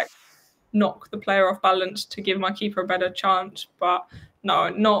maybe like knock the player off balance to give my keeper a better chance, but no,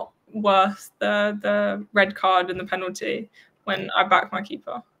 not worth the red card and the penalty when I back my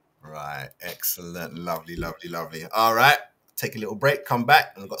keeper. Right, excellent, lovely. All right, take a little break, come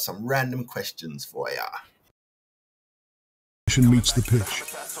back, and I've got some random questions for ya. Meets the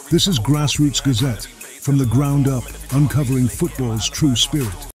pitch. This is Grassroots Gazette, from the ground up, uncovering football's true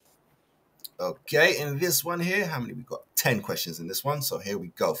spirit. Okay, in this one here, how many we got? 10 questions in this one, so here we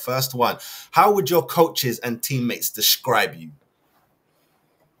go. First one, how would your coaches and teammates describe you?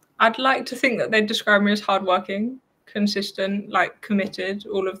 I'd like to think that they'd describe me as hardworking, consistent, like committed,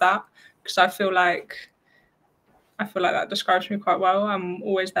 all of that, because I feel like that describes me quite well. I'm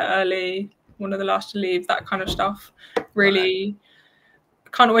always there early, one of the last to leave, that kind of stuff. Really,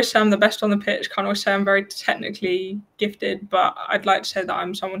 can't always say I'm the best on the pitch, can't always say I'm very technically gifted, but I'd like to say that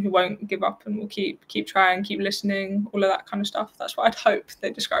I'm someone who won't give up and will keep trying, keep listening, all of that kind of stuff. That's what I'd hope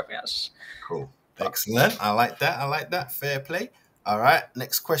they describe me as. Cool. Excellent. I like that. Fair play. All right.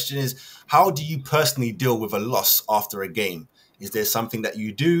 Next question is, how do you personally deal with a loss after a game? Is there something that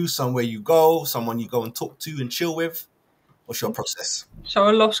you do, somewhere you go, someone you go and talk to and chill with? What's your process? So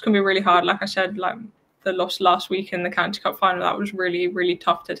a loss can be really hard. Like I said, like the loss last week in the County Cup final, that was really, really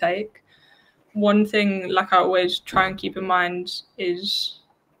tough to take. One thing, like I always try and keep in mind, is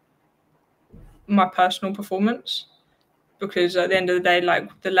my personal performance, because at the end of the day, like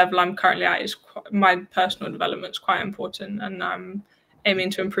the level I'm currently at is my personal development is quite important, and I'm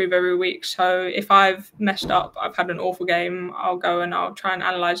aiming to improve every week. So if I've messed up, I've had an awful game, I'll go and I'll try and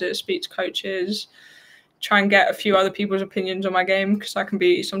analyze it, speak to coaches, try and get a few other people's opinions on my game, because I can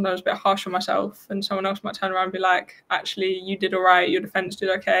be sometimes a bit harsh on myself, and someone else might turn around and be like, actually, you did all right, your defense did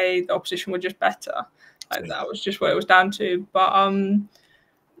okay, the opposition were just better. Like that was just what it was down to. But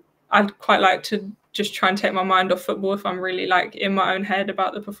I'd quite like to just try and take my mind off football if I'm really like in my own head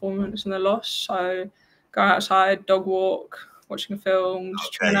about the performance and the loss. So going outside, dog walk, watching a film,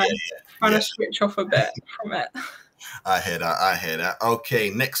 just trying to switch off a bit from it. I hear that. Okay,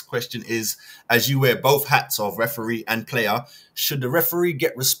 next question is, as you wear both hats of referee and player, should the referee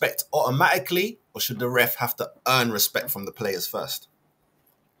get respect automatically, or should the ref have to earn respect from the players first?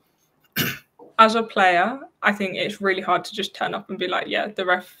 As a player, I think it's really hard to just turn up and be like, yeah, the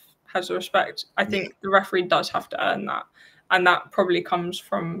ref has the respect. I think the referee does have to earn that. And that probably comes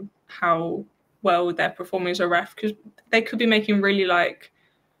from how well they're performing as a ref, because they could be making really like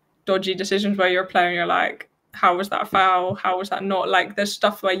dodgy decisions where you're a player and you're like, how was that a foul? How was that not? Like there's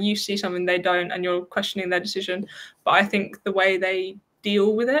stuff where you see something they don't and you're questioning their decision. But I think the way they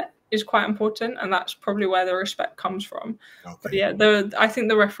deal with it is quite important, and that's probably where the respect comes from. Okay. But yeah, I think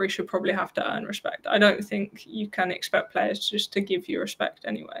the referee should probably have to earn respect. I don't think you can expect players just to give you respect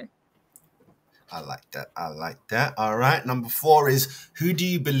anyway. I like that. All right. Number 4 is, who do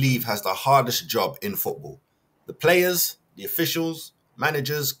you believe has the hardest job in football? The players, the officials,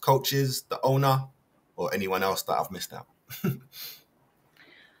 managers, coaches, the owner, or anyone else that I've missed out?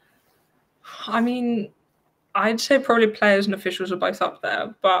 I mean, I'd say probably players and officials are both up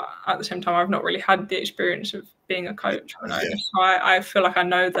there, but at the same time, I've not really had the experience of being a coach. So I feel like I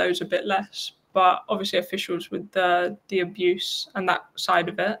know those a bit less. but obviously officials with the abuse and that side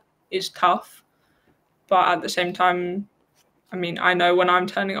of it is tough. But at the same time, I mean, I know when I'm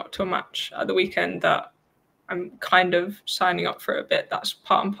turning up to a match at the weekend that I'm kind of signing up for it a bit. That's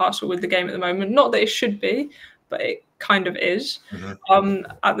part and parcel with the game at the moment. Not that it should be, but it kind of is.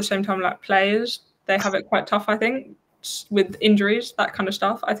 At the same time, like players, they have it quite tough, I think, with injuries, that kind of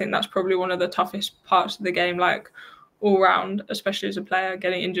stuff. I think that's probably one of the toughest parts of the game, like all round, especially as a player,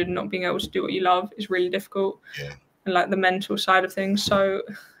 getting injured and not being able to do what you love is really difficult. And like the mental side of things. So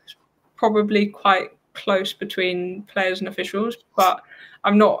it's probably quite close between players and officials, but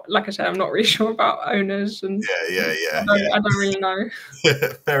I'm not, like I said, I'm not really sure about owners and I don't really know.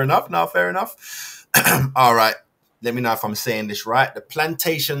 Fair enough. No, fair enough. All right. Let me know if I'm saying this right. The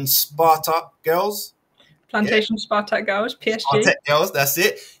Plantation Sparta girls. Plantation Spartak girls, PSG. Spartak girls, that's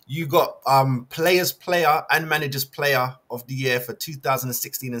it. You got Players Player and Managers Player of the Year for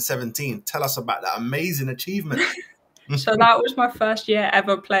 2016 and 17. Tell us about that amazing achievement. So that was my first year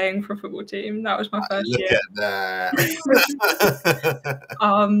ever playing for a football team. That was my first year. Look at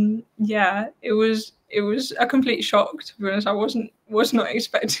that. Yeah, it was a complete shock, to be honest. I was not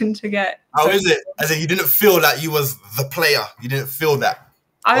expecting to get. How is it? As in, you didn't feel that you was the player. You didn't feel that.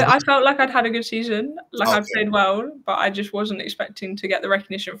 I felt like I'd had a good season, like I played well, but I just wasn't expecting to get the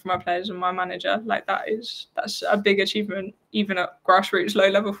recognition from my players and my manager. Like that's a big achievement, even at grassroots low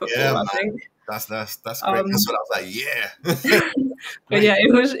level football. I think that's great. That's what I was like. Yeah. But yeah,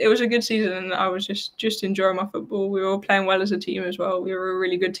 it was a good season, and I was just enjoying my football. We were all playing well as a team as well. We were a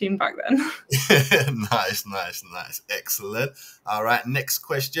really good team back then. Nice, excellent. All right, next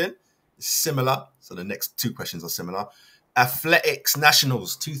question is similar. So the next two questions are similar. Athletics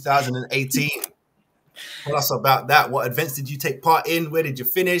Nationals 2018. Tell us about that. What events did you take part in? Where did you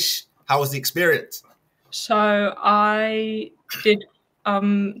finish? How was the experience? So I did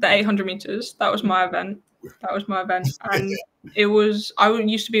the 800 meters. That was my event. And it was, I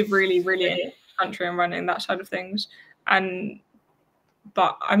used to be really, really into country and running, that side of things.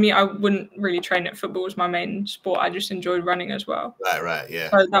 But I mean, I wouldn't really train it. Football was my main sport. I just enjoyed running as well. Right, yeah.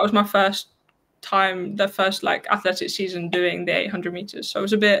 So that was my first time, the first like athletic season doing the 800 meters. So it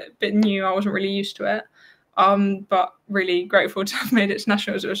was a bit new. I wasn't really used to it. But really grateful to have made it to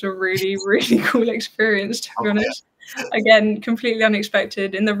nationals. It was a really, really cool experience, to be honest. Again, completely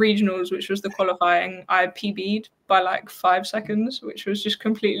unexpected. In the regionals, which was the qualifying, I PB'd by like 5 seconds, which was just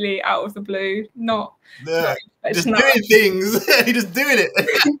completely out of the blue. Just doing things. You're just doing it.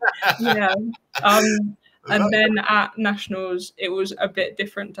 Yeah. And then at nationals, it was a bit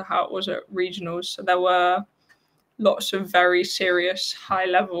different to how it was at regionals. So there were lots of very serious, high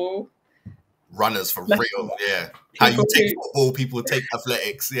level runners for real. Yeah. How you take football, people take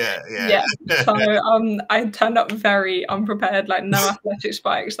athletics. Yeah. So I turned up very unprepared, like no athletic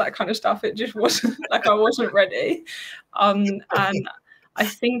spikes, that kind of stuff. It just wasn't like I wasn't ready. And I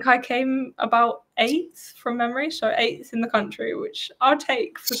think I came about 8th from memory, so 8th in the country, which I'll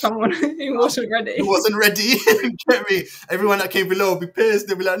take for someone who wasn't ready. Who wasn't ready? Get me? Everyone that came below would be pissed.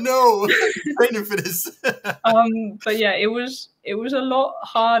 They'd be like, "No, I'm training for this." But yeah, it was a lot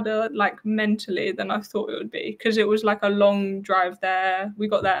harder, like mentally, than I thought it would be, because it was like a long drive there. We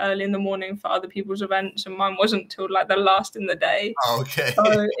got there early in the morning for other people's events, and mine wasn't till like the last in the day. Okay.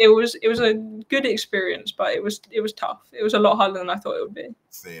 So it was a good experience, but it was tough. It was a lot harder than I thought it would be.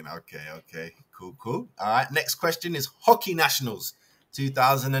 Okay. Cool. All right. Next question is Hockey Nationals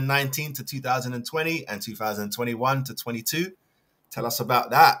 2019 to 2020 and 2021 to 22. Tell us about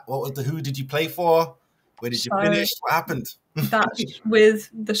that. Who did you play for? Where did you finish? What happened? That's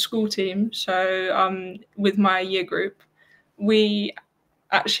with the school team. So with my year group, we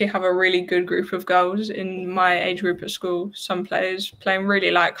actually have a really good group of girls in my age group at school. Some players playing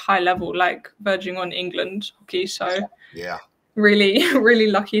really like high level, like verging on England hockey. So yeah, really, really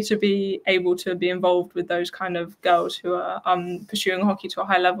lucky to be able to be involved with those kind of girls who are pursuing hockey to a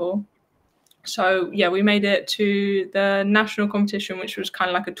high level. So yeah, we made it to the national competition, which was kind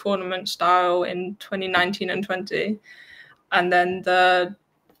of like a tournament style in 2019 and 20. And then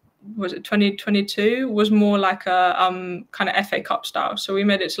 2022 was more like a kind of FA Cup style. So we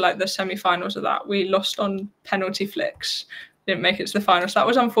made it to like the semi-finals of that. We lost on penalty flicks, didn't make it to the finals. That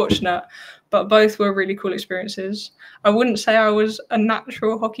was unfortunate, but both were really cool experiences. I wouldn't say I was a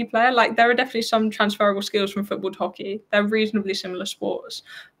natural hockey player. Like there are definitely some transferable skills from football to hockey. They're reasonably similar sports,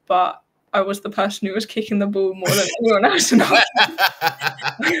 but I was the person who was kicking the ball more than anyone else in hockey.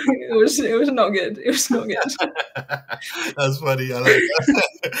 It was not good. It was not good. That's funny. I like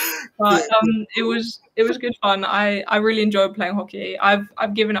that. But it was good fun. I really enjoyed playing hockey. I've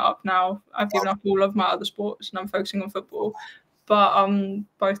given it up now. I've given up all of my other sports and I'm focusing on football. but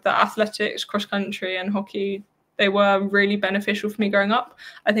both the athletics, cross country, and hockey, they were really beneficial for me growing up.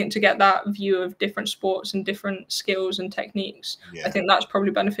 I think to get that view of different sports and different skills and techniques, I think that's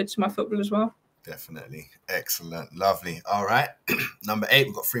probably benefited my football as well. Definitely. Excellent. Lovely. All right. Number 8,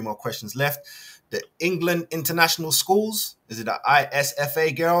 we've got 3 more questions left. The England International Schools, is it the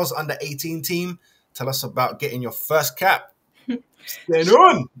ISFA girls under 18 team? Tell us about getting your first cap. What's going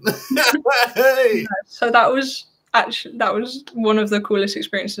on? Hey. So that was one of the coolest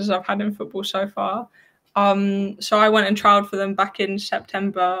experiences I've had in football so far. So I went and trialed for them back in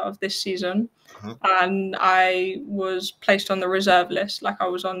September of this season, and I was placed on the reserve list. Like I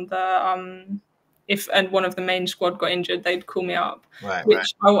was on the if one of the main squad got injured, they'd call me up,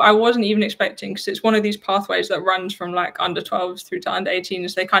 which I wasn't even expecting, because it's one of these pathways that runs from like under 12s through to under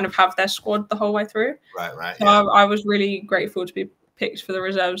 18s. They kind of have their squad the whole way through. So I was really grateful to be picked for the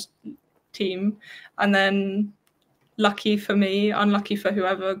reserves team, and then lucky for me, unlucky for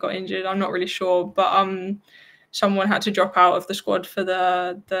whoever got injured, I'm not really sure, but someone had to drop out of the squad for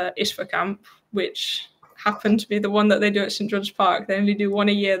the ISFA camp, which happened to be the one that they do at St George's Park. They only do one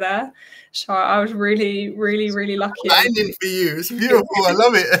a year there, so I was really lucky. Aligning for you, it's beautiful. I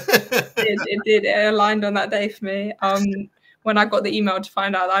love it. It aligned on that day for me. When I got the email to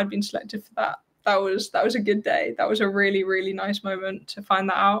find out that I'd been selected for that was a good day. That was a really nice moment to find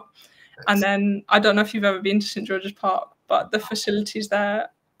that out. And then I don't know if you've ever been to St George's Park, but the facilities there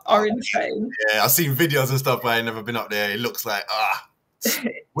are insane. Yeah, I've seen videos and stuff, but I've never been up there. It looks like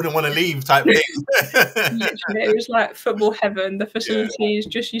wouldn't want to leave type thing. Literally, it was like football heaven. The facilities,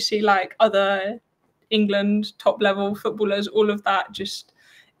 just you see like other England top level footballers, all of that. Just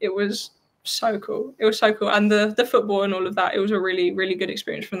it was so cool. It was so cool, and the football and all of that. It was a really good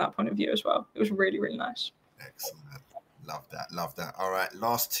experience from that point of view as well. It was really nice. Excellent. Love that. All right,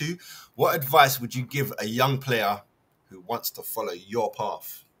 last 2. What advice would you give a young player who wants to follow your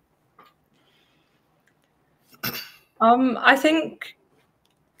path? I think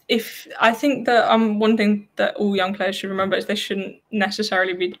that one thing that all young players should remember is they shouldn't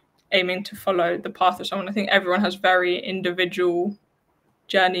necessarily be aiming to follow the path of someone. I think everyone has very individual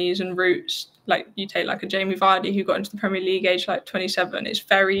journeys and routes. Like you take like a Jamie Vardy who got into the Premier League age like 27. It's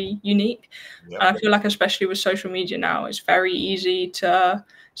very unique. And I feel like especially with social media now, it's very easy to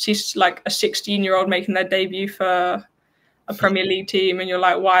see like a 16-year-old making their debut for a Premier League team, and you're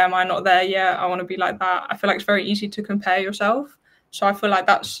like, why am I not there yet? I want to be like that. I feel like it's very easy to compare yourself. So I feel like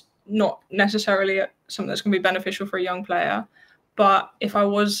that's not necessarily something that's going to be beneficial for a young player. But if I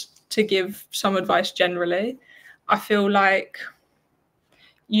was to give some advice generally, I feel like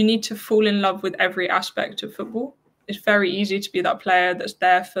you need to fall in love with every aspect of football. It's very easy to be that player that's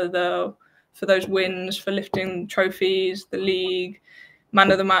there for those wins, for lifting trophies, the league, man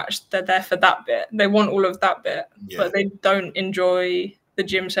of the match. They're there for that bit. They want all of that bit, but they don't enjoy the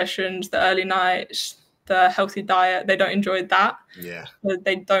gym sessions, the early nights, the healthy diet. They don't enjoy that.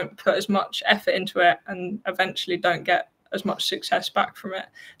 They don't put as much effort into it, and eventually don't get as much success back from it.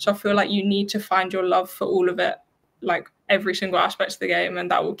 So I feel like you need to find your love for all of it, like every single aspect of the game, and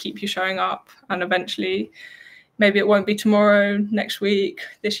that will keep you showing up. And eventually, maybe it won't be tomorrow, next week,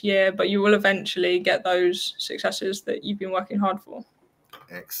 this year, but you will eventually get those successes that you've been working hard for.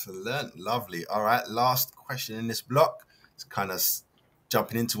 Excellent. Lovely. All right, last question in this block. It's kind of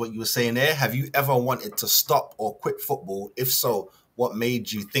jumping into what you were saying there. Have you ever wanted to stop or quit football? If so, what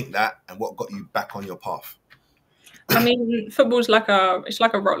made you think that, and what got you back on your path? I mean, football's like a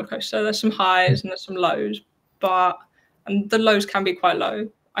roller coaster. There's some highs and there's some lows, and the lows can be quite low.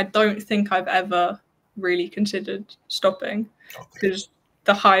 I don't think I've ever really considered stopping, because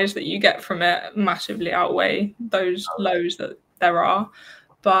the highs that you get from it massively outweigh those lows that there are.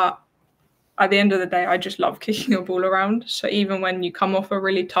 But at the end of the day, I just love kicking a ball around. So even when you come off a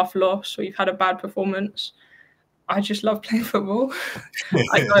really tough loss or you've had a bad performance, I just love playing football.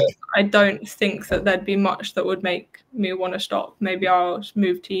 I don't think that there'd be much that would make me want to stop. Maybe I'll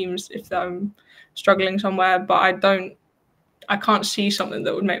move teams if I'm struggling somewhere, but I can't see something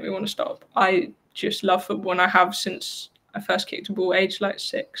that would make me want to stop. I just love football, and I have since I first kicked a ball aged like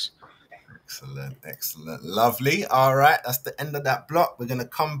 6. Excellent. Lovely. All right, that's the end of that block. We're going to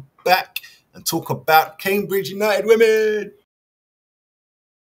come back and talk about Cambridge United women.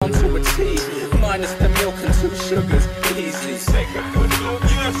 Minus the milk and 2 sugars. Easy. Take a good look. You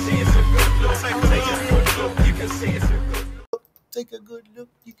can see it's a good look. Take a good look. You can see it's a good look. Take a good look.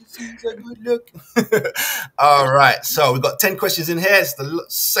 You can see it's a good look. All right. So we've got 10 questions in here. It's the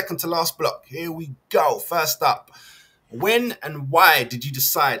second to last block. Here we go. First up, when and why did you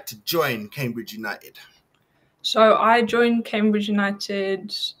decide to join Cambridge United? So I joined Cambridge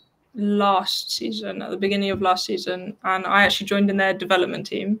United last season, at the beginning of last season, and I actually joined in their development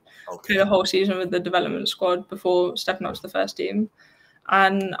team. Okay. Played the whole season with the development squad before stepping up to the first team.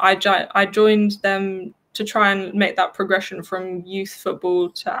 And I joined them to try and make that progression from youth football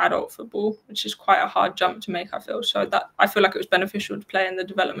to adult football, which is quite a hard jump to make, I feel. So that I feel like it was beneficial to play in the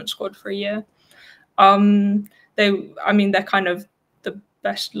development squad for a year. They're kind of the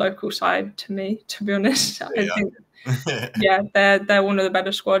best local side to me, to be honest. I think, yeah, they're one of the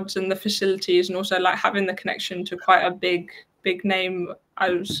better squads, and the facilities, and also like having the connection to quite a big name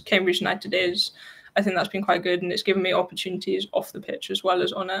as Cambridge United is. I think that's been quite good, and it's given me opportunities off the pitch as well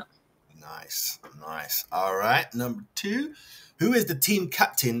as on it. Nice. All right, number 2. Who is the team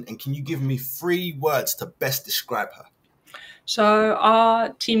captain, and can you give me 3 words to best describe her? So our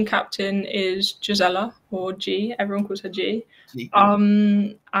team captain is Gisella, or G. Everyone calls her G.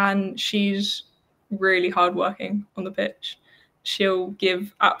 And she's really hardworking on the pitch. She'll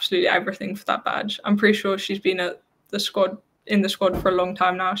give absolutely everything for that badge. I'm pretty sure she's been in the squad for a long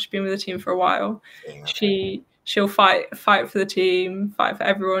time now. She's been with the team for a while. She'll fight for the team, fight for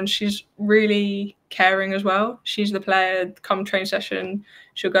everyone. She's really caring as well. She's the player. Come train session,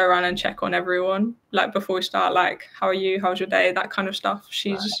 she'll go around and check on everyone. Like before we start, like, how are you? How's your day? That kind of stuff.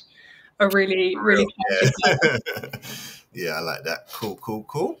 She's a really player. Yeah, I like that.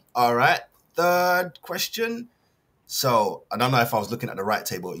 Cool. All right. 3rd question. So I don't know if I was looking at the right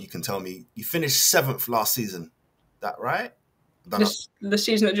table. You can tell me. You finished 7th last season. Is that right? The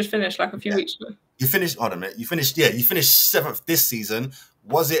season that just finished like a few weeks ago. You finished, hold on a minute. You finished 7th this season.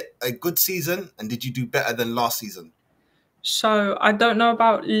 Was it a good season? And did you do better than last season? So I don't know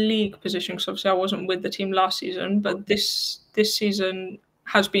about league position, because obviously I wasn't with the team last season, but this season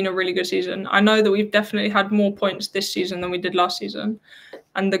has been a really good season. I know that we've definitely had more points this season than we did last season.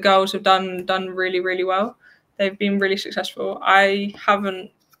 And the girls have done really well. They've been really successful. I haven't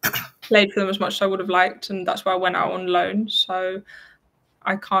played for them as much as I would have liked, and that's why I went out on loan. So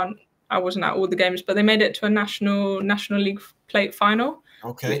I wasn't at all the games, but they made it to a national league plate final,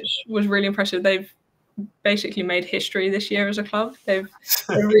 which was really impressive. They've basically made history this year as a club. They've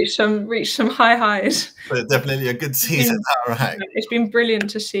reached some high highs. But definitely a good season. All right. It's been brilliant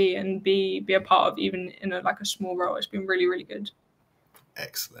to see and be a part of, even in a small role. It's been really good.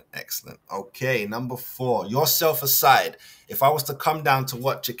 Excellent. Okay, number 4. Yourself aside, if I was to come down to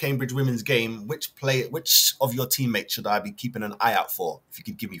watch a Cambridge women's game, which of your teammates should I be keeping an eye out for? If you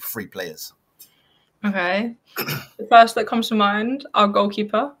could give me 3 players. Okay. The first that comes to mind, our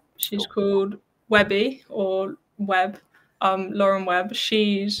goalkeeper. She's called Webby, or Webb, Lauren Webb.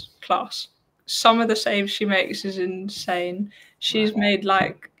 She's class. Some of the saves she makes is insane. She's made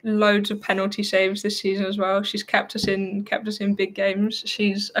like loads of penalty saves this season as well. She's kept us in big games.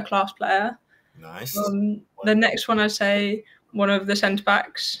 She's a class player. Nice. The next one, I'd say one of the centre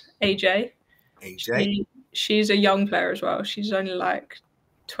backs, AJ. She's a young player as well. She's only like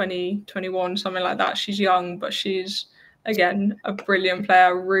 20, 21, something like that. She's young, but she's, again, a brilliant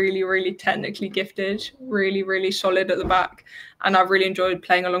player, really technically gifted, really solid at the back. And I've really enjoyed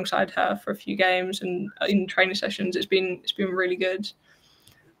playing alongside her for a few games and in training sessions. It's been really good.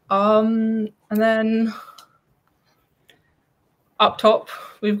 And then up top,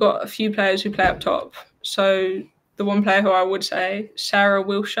 we've got a few players who play up top. So the one player who I would say, Sarah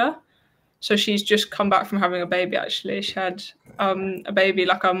Wilshire. So she's just come back from having a baby, actually. She had a baby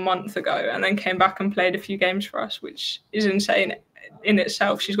like a month ago and then came back and played a few games for us, which is insane in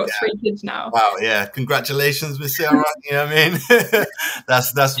itself. She's got 3 kids now. Wow, yeah. Congratulations, Miss Sarah. You know what I mean?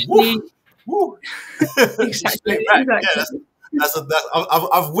 that's woo. Exactly. Yeah,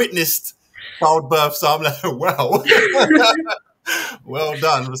 I've witnessed childbirth, so I'm like, wow. Well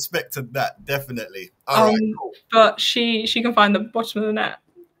done. Respect to that, definitely. All right, cool. But she can find the bottom of the net.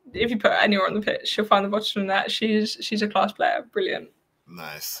 If you put her anywhere on the pitch, she'll find the bottom of the net. She's a class player. Brilliant.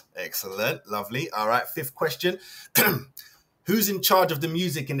 Nice. Excellent. Lovely. All right, 5th question. Who's in charge of the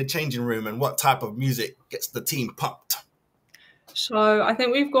music in the changing room, and what type of music gets the team pumped? So I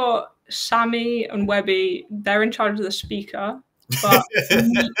think we've got Sammy and Webby. They're in charge of the speaker. But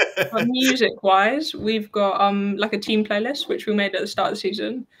music-wise, we've got like a team playlist, which we made at the start of the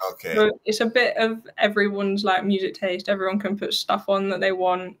season. Okay. So it's a bit of everyone's like music taste. Everyone can put stuff on that they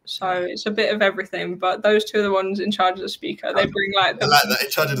want. So it's a bit of everything. But those 2 are the ones in charge of the speaker. They bring like... I like that, in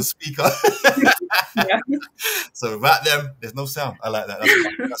charge of the speaker. Yeah. So without them, there's no sound. I like that.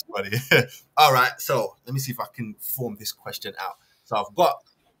 That's funny. All right. So let me see if I can form this question out. So I've got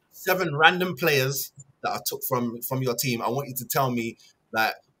 7 random players that I took from your team. I want you to tell me,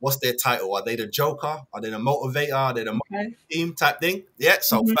 like, what's their title? Are they the joker? Are they the motivator? Are they the team type thing? Yeah.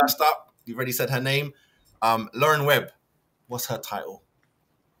 So first up, you've already said her name. Lauren Webb. What's her title?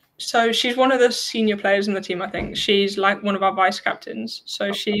 So she's one of the senior players in the team, I think. She's like one of our vice captains.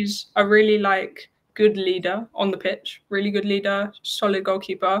 So she's a really like good leader on the pitch, really good leader, solid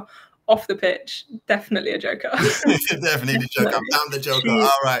goalkeeper. Off the pitch, definitely a joker. Definitely the joker. I'm down the joker. All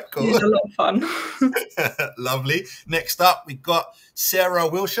right, cool. She's a lot of fun. Lovely. Next up, we got Sarah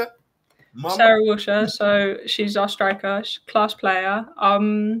Wilshire. Mum. Sarah Wilshire. So she's our striker, she's a class player.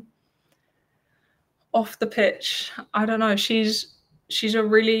 Off the pitch, I don't know. She's a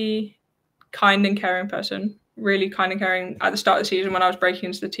really kind and caring person. Really kind and caring. At the start of the season, when I was breaking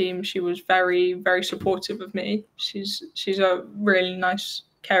into the team, she was very, very supportive of me. She's a really nice,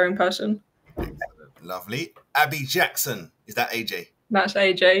 caring person. Lovely. Abby Jackson. Is that AJ? That's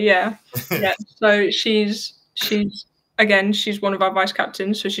AJ. Yeah. Yeah. So she's one of our vice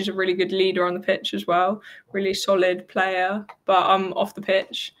captains. So she's a really good leader on the pitch as well. Really solid player. But off the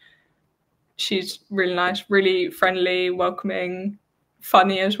pitch, she's really nice, really friendly, welcoming,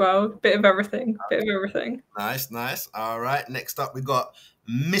 funny as well. Bit of everything. Nice. All right. Next up, we got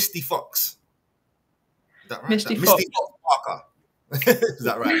Misty Fox. Is that right? Misty Fox Parker. Is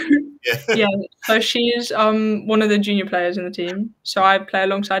that right? Yeah. Yeah. So she's one of the junior players in the team. So I play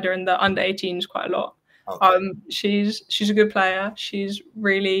alongside her in the under 18s quite a lot. Okay. She's a good player. She's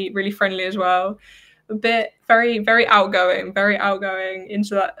really, really friendly as well. A bit very, very outgoing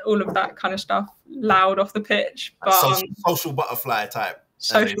into that, all of that kind of stuff. Loud off the pitch, but social butterfly type.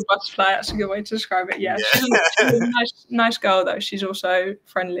 Social butterfly. That's a good way to describe it. Yeah. She's a nice girl though. She's also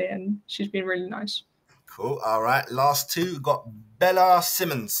friendly and she's been really nice. Cool. All right. Last two, we've got Bella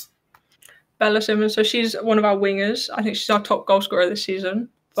Simmons. So she's one of our wingers. I think she's our top goal scorer this season.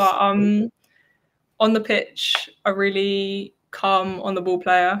 But on the pitch, a really calm on the ball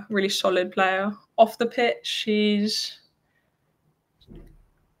player, really solid player. Off the pitch, she's a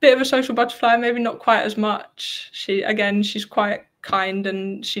bit of a social butterfly, maybe not quite as much. She's quite kind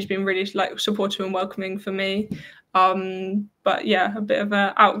and she's been really like supportive and welcoming for me. But yeah, a bit of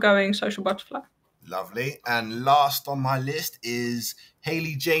an outgoing social butterfly. Lovely. And last on my list is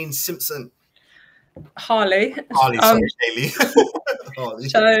Hayley Jane Simpson. Harley, sorry, Hayley. Harley.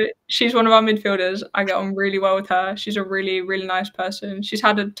 So she's one of our midfielders. I get on really well with her. She's a really, really nice person. She's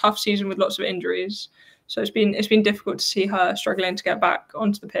had a tough season with lots of injuries, so it's been difficult to see her struggling to get back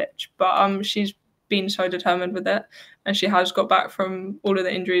onto the pitch. But she's been so determined with it, and she has got back from all of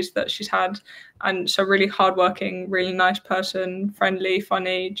the injuries that she's had. And so really hardworking, really nice person, friendly,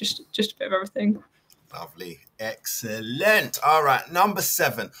 funny, just a bit of everything. Lovely. Excellent. All right. Number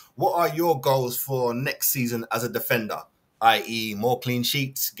 7. What are your goals for next season as a defender? I.e. more clean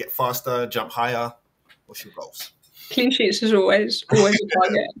sheets, get faster, jump higher. What's your goals? Clean sheets is always a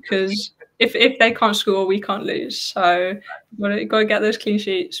target, because if they can't score, we can't lose. So you've got to get those clean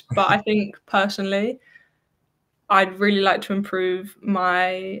sheets. But I think personally, I'd really like to improve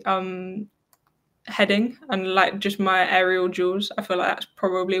my heading and like just my aerial duels. I feel like that's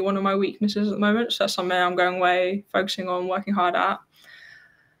probably one of my weaknesses at the moment. So that's something I'm going away, focusing on, working hard at.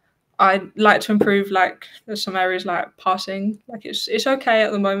 I'd like to improve, like there's some areas like passing, like it's okay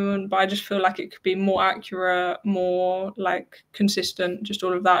at the moment, but I just feel like it could be more accurate, more like consistent, just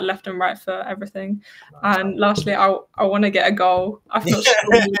all of that, left and right for everything. And lastly, I want to get a goal. I've not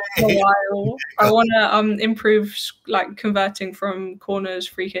scored in a while. I want to improve like converting from corners,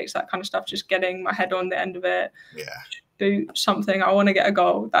 free kicks, that kind of stuff, just getting my head on the end of it. Yeah. Do something. I want to get a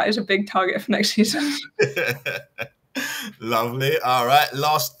goal. That is a big target for next season. Lovely. All right.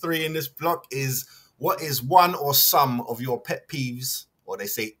 Last 3 in this block is, what is one or some of your pet peeves, or they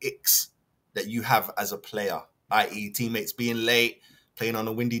say icks, that you have as a player, i.e. teammates being late, playing on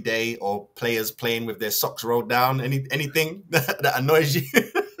a windy day, or players playing with their socks rolled down? Anything that annoys you?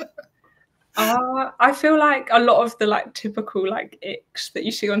 I feel like a lot of the like typical like icks that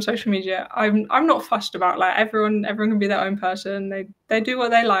you see on social media, I'm not fussed about. Like everyone can be their own person. They do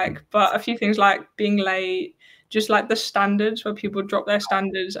what they like. But a few things like being late, just like the standards where people drop their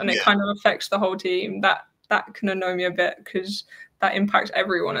standards and it kind of affects the whole team. That can annoy me a bit, because that impacts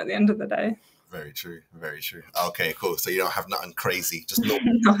everyone at the end of the day. Very true. Very true. Okay, cool. So you don't have nothing crazy, just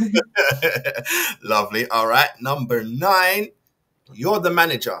normal. No. Lovely. All right. Number 9, you're the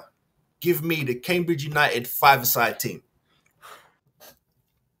manager. Give me the Cambridge United 5-a-side team.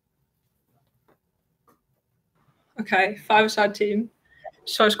 Okay, 5-a-side team.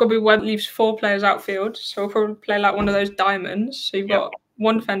 So it's got to be one that leaves 4 players outfield. So we'll probably play like one of those diamonds. So you've got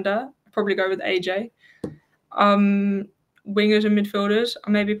one defender. I'll probably go with AJ. Wingers and midfielders,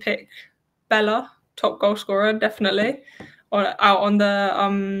 I'll maybe pick Bella, top goal scorer, definitely. Or out on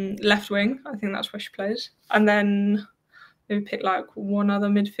the left wing. I think that's where she plays. And then maybe pick like one other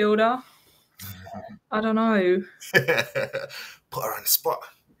midfielder. I don't know. Put her on the spot.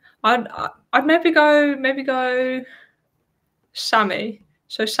 I'd maybe go Sammy.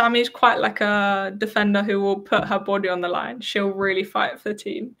 So Sammy's quite like a defender who will put her body on the line. She'll really fight for the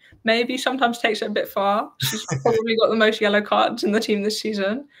team. Maybe sometimes takes it a bit far. She's probably got the most yellow cards in the team this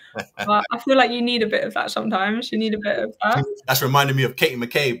season. But I feel like you need a bit of that sometimes. You need a bit of that. That's reminding me of Katie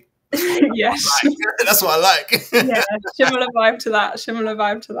McCabe. Yes. That's what I like. Yeah, similar vibe to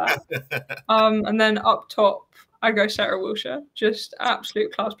that. And then up top, I'd go Sarah Wilshire. Just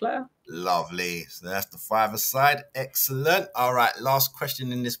absolute class player. Lovely. So that's the 5-a-side. Excellent. All right. Last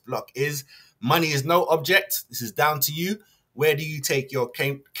question in this block is, money is no object. This is down to you. Where do you take your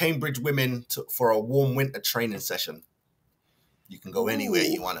Cambridge women for a warm winter training session? You can go anywhere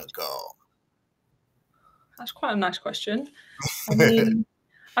you want to go. That's quite a nice question. I mean,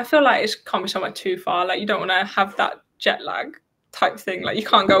 I feel like it can't be somewhere too far. Like, you don't want to have that jet lag type thing. Like, you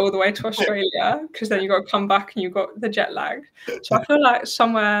can't go all the way to Australia because then you've got to come back and you've got the jet lag. So I feel like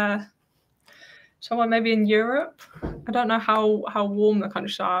somewhere maybe in Europe. I don't know how warm the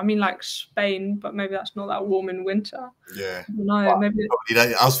countries are. I mean, like Spain, but maybe that's not that warm in winter. Yeah. No, maybe.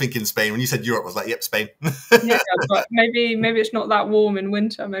 I was thinking Spain. When you said Europe, I was like, yep, Spain. Yeah, but maybe it's not that warm in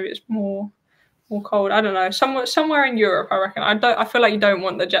winter. Maybe it's more cold. I don't know. Somewhere in Europe, I reckon. I feel like you don't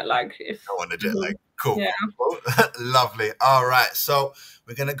want the jet lag. Don't want the jet lag. Cool. Yeah. Cool. Lovely. All right. So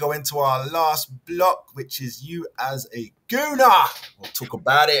we're gonna go into our last block, which is you as a gooner. We'll talk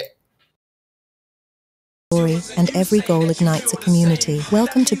about it. And every goal ignites a community.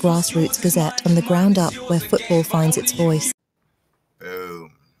 Welcome to Grassroots Gazette, from the ground up, where football finds its voice.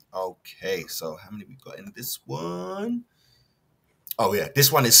 Boom. Okay, so how many we got in this one? Oh yeah,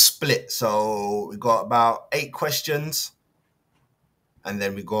 this one is split. So we got about 8 questions, and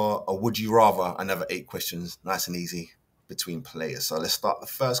then we got a would you rather, another 8 questions, nice and easy between players. So let's start. The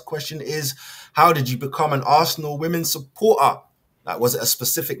first question is, how did you become an Arsenal women's supporter? Like, was it a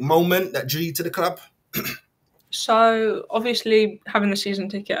specific moment that drew you to the club? So obviously having the season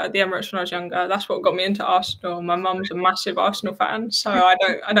ticket at the Emirates when I was younger, that's what got me into Arsenal. My mum's a massive Arsenal fan, so I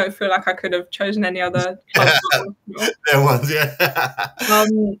don't feel like I could have chosen any other club. There was, yeah.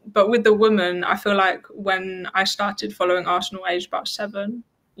 But with the women, I feel like when I started following Arsenal aged about 7,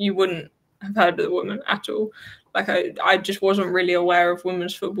 you wouldn't have heard of the women at all. Like I just wasn't really aware of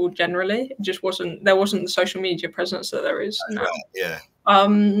women's football generally. It just wasn't. There wasn't the social media presence that there is now. Right, yeah.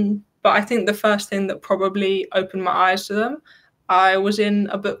 But I think the first thing that probably opened my eyes to them, I was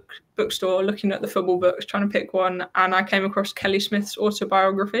in a bookstore looking at the football books, trying to pick one, and I came across Kelly Smith's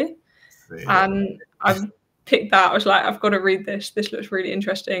autobiography. Yeah. And I picked that. I was like, I've got to read this. This looks really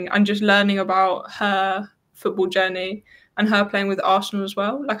interesting. And just learning about her football journey and her playing with Arsenal as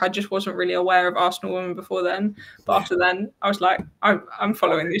well. Like, I just wasn't really aware of Arsenal women before then. But after then, I was like, I'm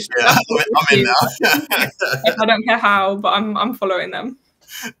following this. Yeah, I'm in now. I don't care how, but I'm following them.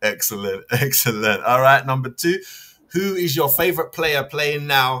 Excellent, excellent. All right, number 2. Who is your favourite player playing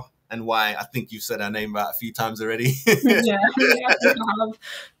now and why? I think you've said her name about a few times already. Yeah, I have.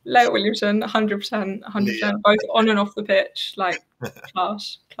 Leah Williamson, 100%, 100%, yeah. Both on and off the pitch, like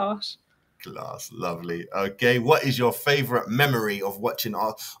class. Lovely. Okay, what is your favourite memory of watching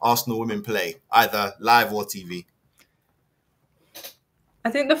Arsenal women play, either live or TV? I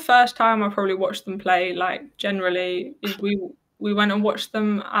think the first time I probably watched them play, like generally, is we went and watched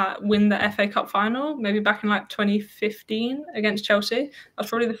them win the FA Cup final, maybe back in like 2015 against Chelsea. That's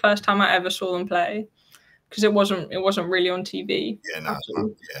probably the first time I ever saw them play, because it wasn't really on TV. Yeah, no,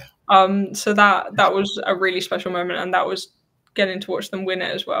 yeah. So that was a really special moment, and that was getting to watch them win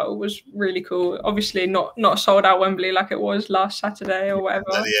it as well was really cool. Obviously not sold out Wembley like it was last Saturday or whatever.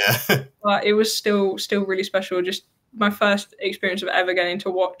 Yeah. But it was still really special. Just my first experience of ever getting to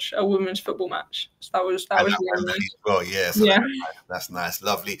watch a women's football match. So that was really nice. Well, yeah. So yeah. That's nice.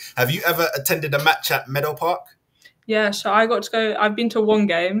 Lovely. Have you ever attended a match at Meadow Park? Yeah, so I got to go. I've been to one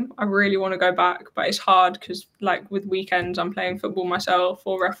game. I really want to go back, but it's hard because, like, with weekends, I'm playing football myself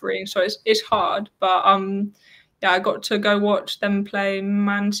or refereeing, so it's hard. But yeah, I got to go watch them play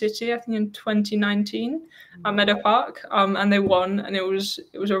Man City, I think in 2019 at Meadow Park, and they won, and it was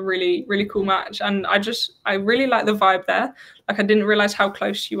a really, really cool match. And I really like the vibe there. Like, I didn't realise how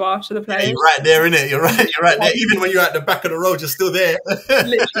close you are to the players. Yeah, you're right there, innit? You're right there. Even when you're at the back of the road, you're still there.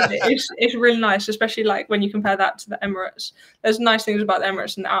 Literally, it's really nice, especially like when you compare that to the Emirates. There's nice things about the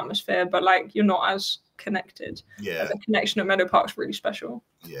Emirates and the atmosphere, but like you're not as connected. Yeah. The connection at Meadow Park's really special.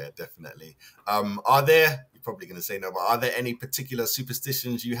 Yeah, definitely. Are there, you're probably going to say no, but are there any particular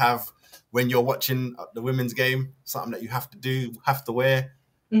superstitions you have when you're watching the women's game? Something that you have to do, have to wear?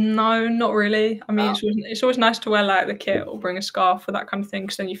 No, not really. I mean, it's always nice to wear like the kit or bring a scarf or that kind of thing,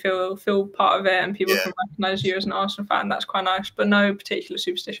 because then you feel part of it and people can recognise you as an Arsenal fan. That's quite nice, but no particular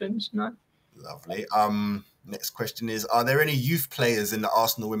superstitions. No. Lovely. Next question is: are there any youth players in the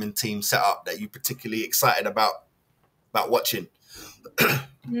Arsenal women team setup that you're particularly excited about watching?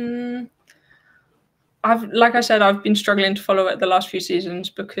 Like I said, I've been struggling to follow it the last few seasons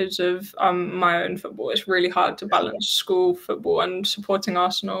because of my own football. It's really hard to balance school football and supporting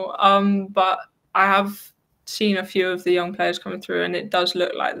Arsenal. But I have seen a few of the young players coming through, and it does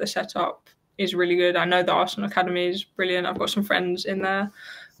look like the setup is really good. I know the Arsenal Academy is brilliant. I've got some friends in there,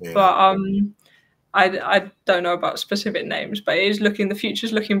 but I don't know about specific names. But the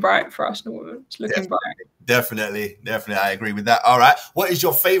future's looking bright for Arsenal women. It's looking bright. Definitely, I agree with that. All right, what is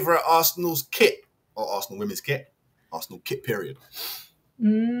your favourite Arsenal's kit? Or Arsenal women's kit? Arsenal kit, period.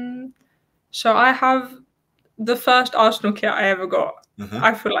 So I have the first Arsenal kit I ever got.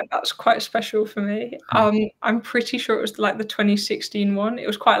 I feel like that's quite special for me. I'm pretty sure it was like the 2016 one. It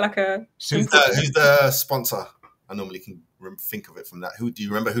was quite like a simple... Who's the sponsor? I normally can think of it from that. Do you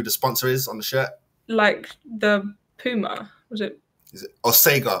remember who the sponsor is on the shirt? Like the Puma, was it? Is it or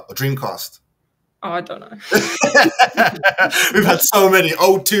Sega or Dreamcast? Oh, I don't know. We've had so many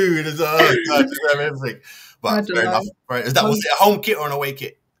O2 and everything. But fair enough. Right. Was it a home kit or an away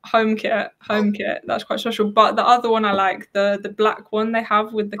kit? Home kit. Kit. That's quite special. But the other one I like, the black one they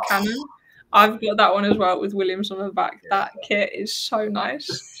have with the cannon. I've got that one as well with Williams on the back. That kit is so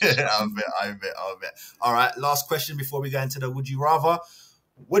nice. I bet. All right, last question before we go into the would you rather.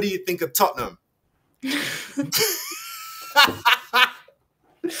 What do you think of Tottenham?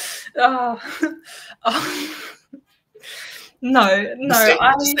 No.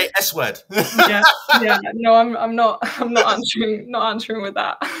 Say S word. yeah. No, I'm not answering with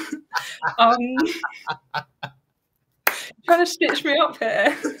that. Trying to stitch me up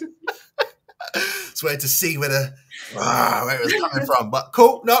here. It's way to see where it was coming from, but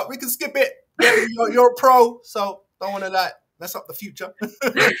cool. No, we can skip it. Yeah, you're a pro, so don't want to mess up the future.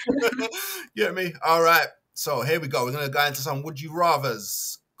 You get me? All right. So here we go. We're gonna go into some would you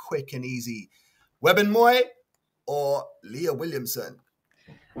rathers, quick and easy. Webben Moy or Leah Williamson?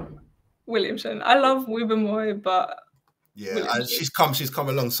 Williamson. I love Webben Moy, but she's come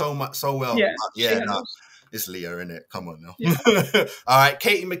along so well. Yeah, no, it's Leah, isn't it? Come on now. Yeah. All right,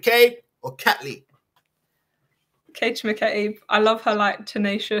 Katie McCabe or Catley? Katie McCabe. I love her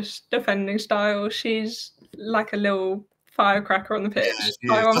tenacious defending style. She's like a little firecracker on the pitch.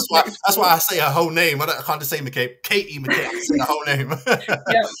 Yeah, that's why I say her whole name. I can't just say McCabe. Katie McCabe. I say her whole name.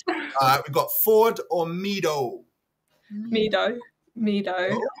 All right, we've got Ford or Meadow. Meadow.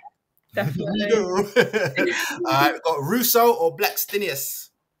 Definitely. All right, we've got Russo or Blackstenius.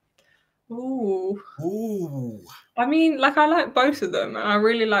 Ooh. I mean, I like both of them, and I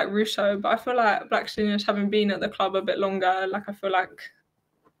really like Russo, but I feel like Blackstenius, having been at the club a bit longer, I feel like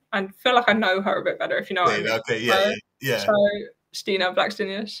I know her a bit better, if you know what I mean. Okay, yeah. So, Stina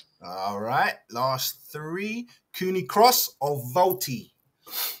Blackstenius. All right, last three: Cooney Cross or Volti.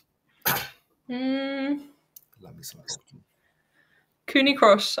 Love me some Volti. Cooney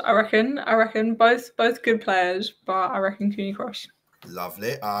Cross, I reckon both good players, but I reckon Cooney Cross.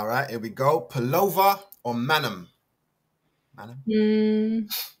 Lovely. All right, here we go. Pelova or Manham?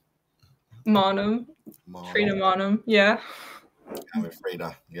 Marnham. Frida Marnham, yeah. I'm with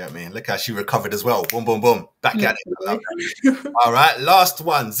Frida. You get me? Look how she recovered as well. Boom, boom, boom. Back at it. All right, last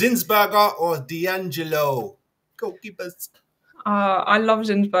one. Zinsberger or D'Angelo? Goalkeepers. I love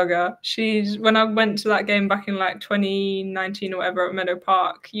Zinsberger. When I went to that game back in 2019 or whatever at Meadow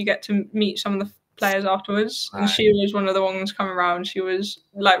Park, you get to meet some of the players afterwards, and she was one of the ones coming around. She was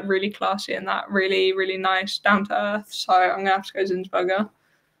really classy and that really, really nice, down to earth. So I'm gonna have to go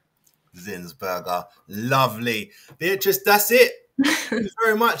Zinsberger. Lovely. Beatrice, that's it. Thank you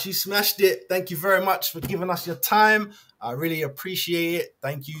very much. You smashed it. Thank you very much for giving us your time. I really appreciate it.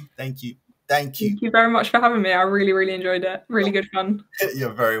 Thank you. Thank you very much for having me. I really, really enjoyed it. Really good fun.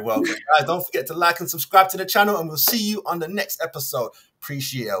 You're very welcome. Guys, don't forget to like and subscribe to the channel, and we'll see you on the next episode.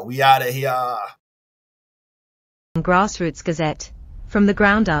 Appreciate it. We out of here. Grassroots Gazette. From the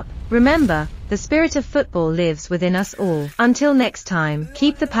ground up. Remember, the spirit of football lives within us all. Until next time,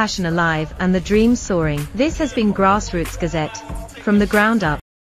 keep the passion alive and the dreams soaring. This has been Grassroots Gazette. From the ground up.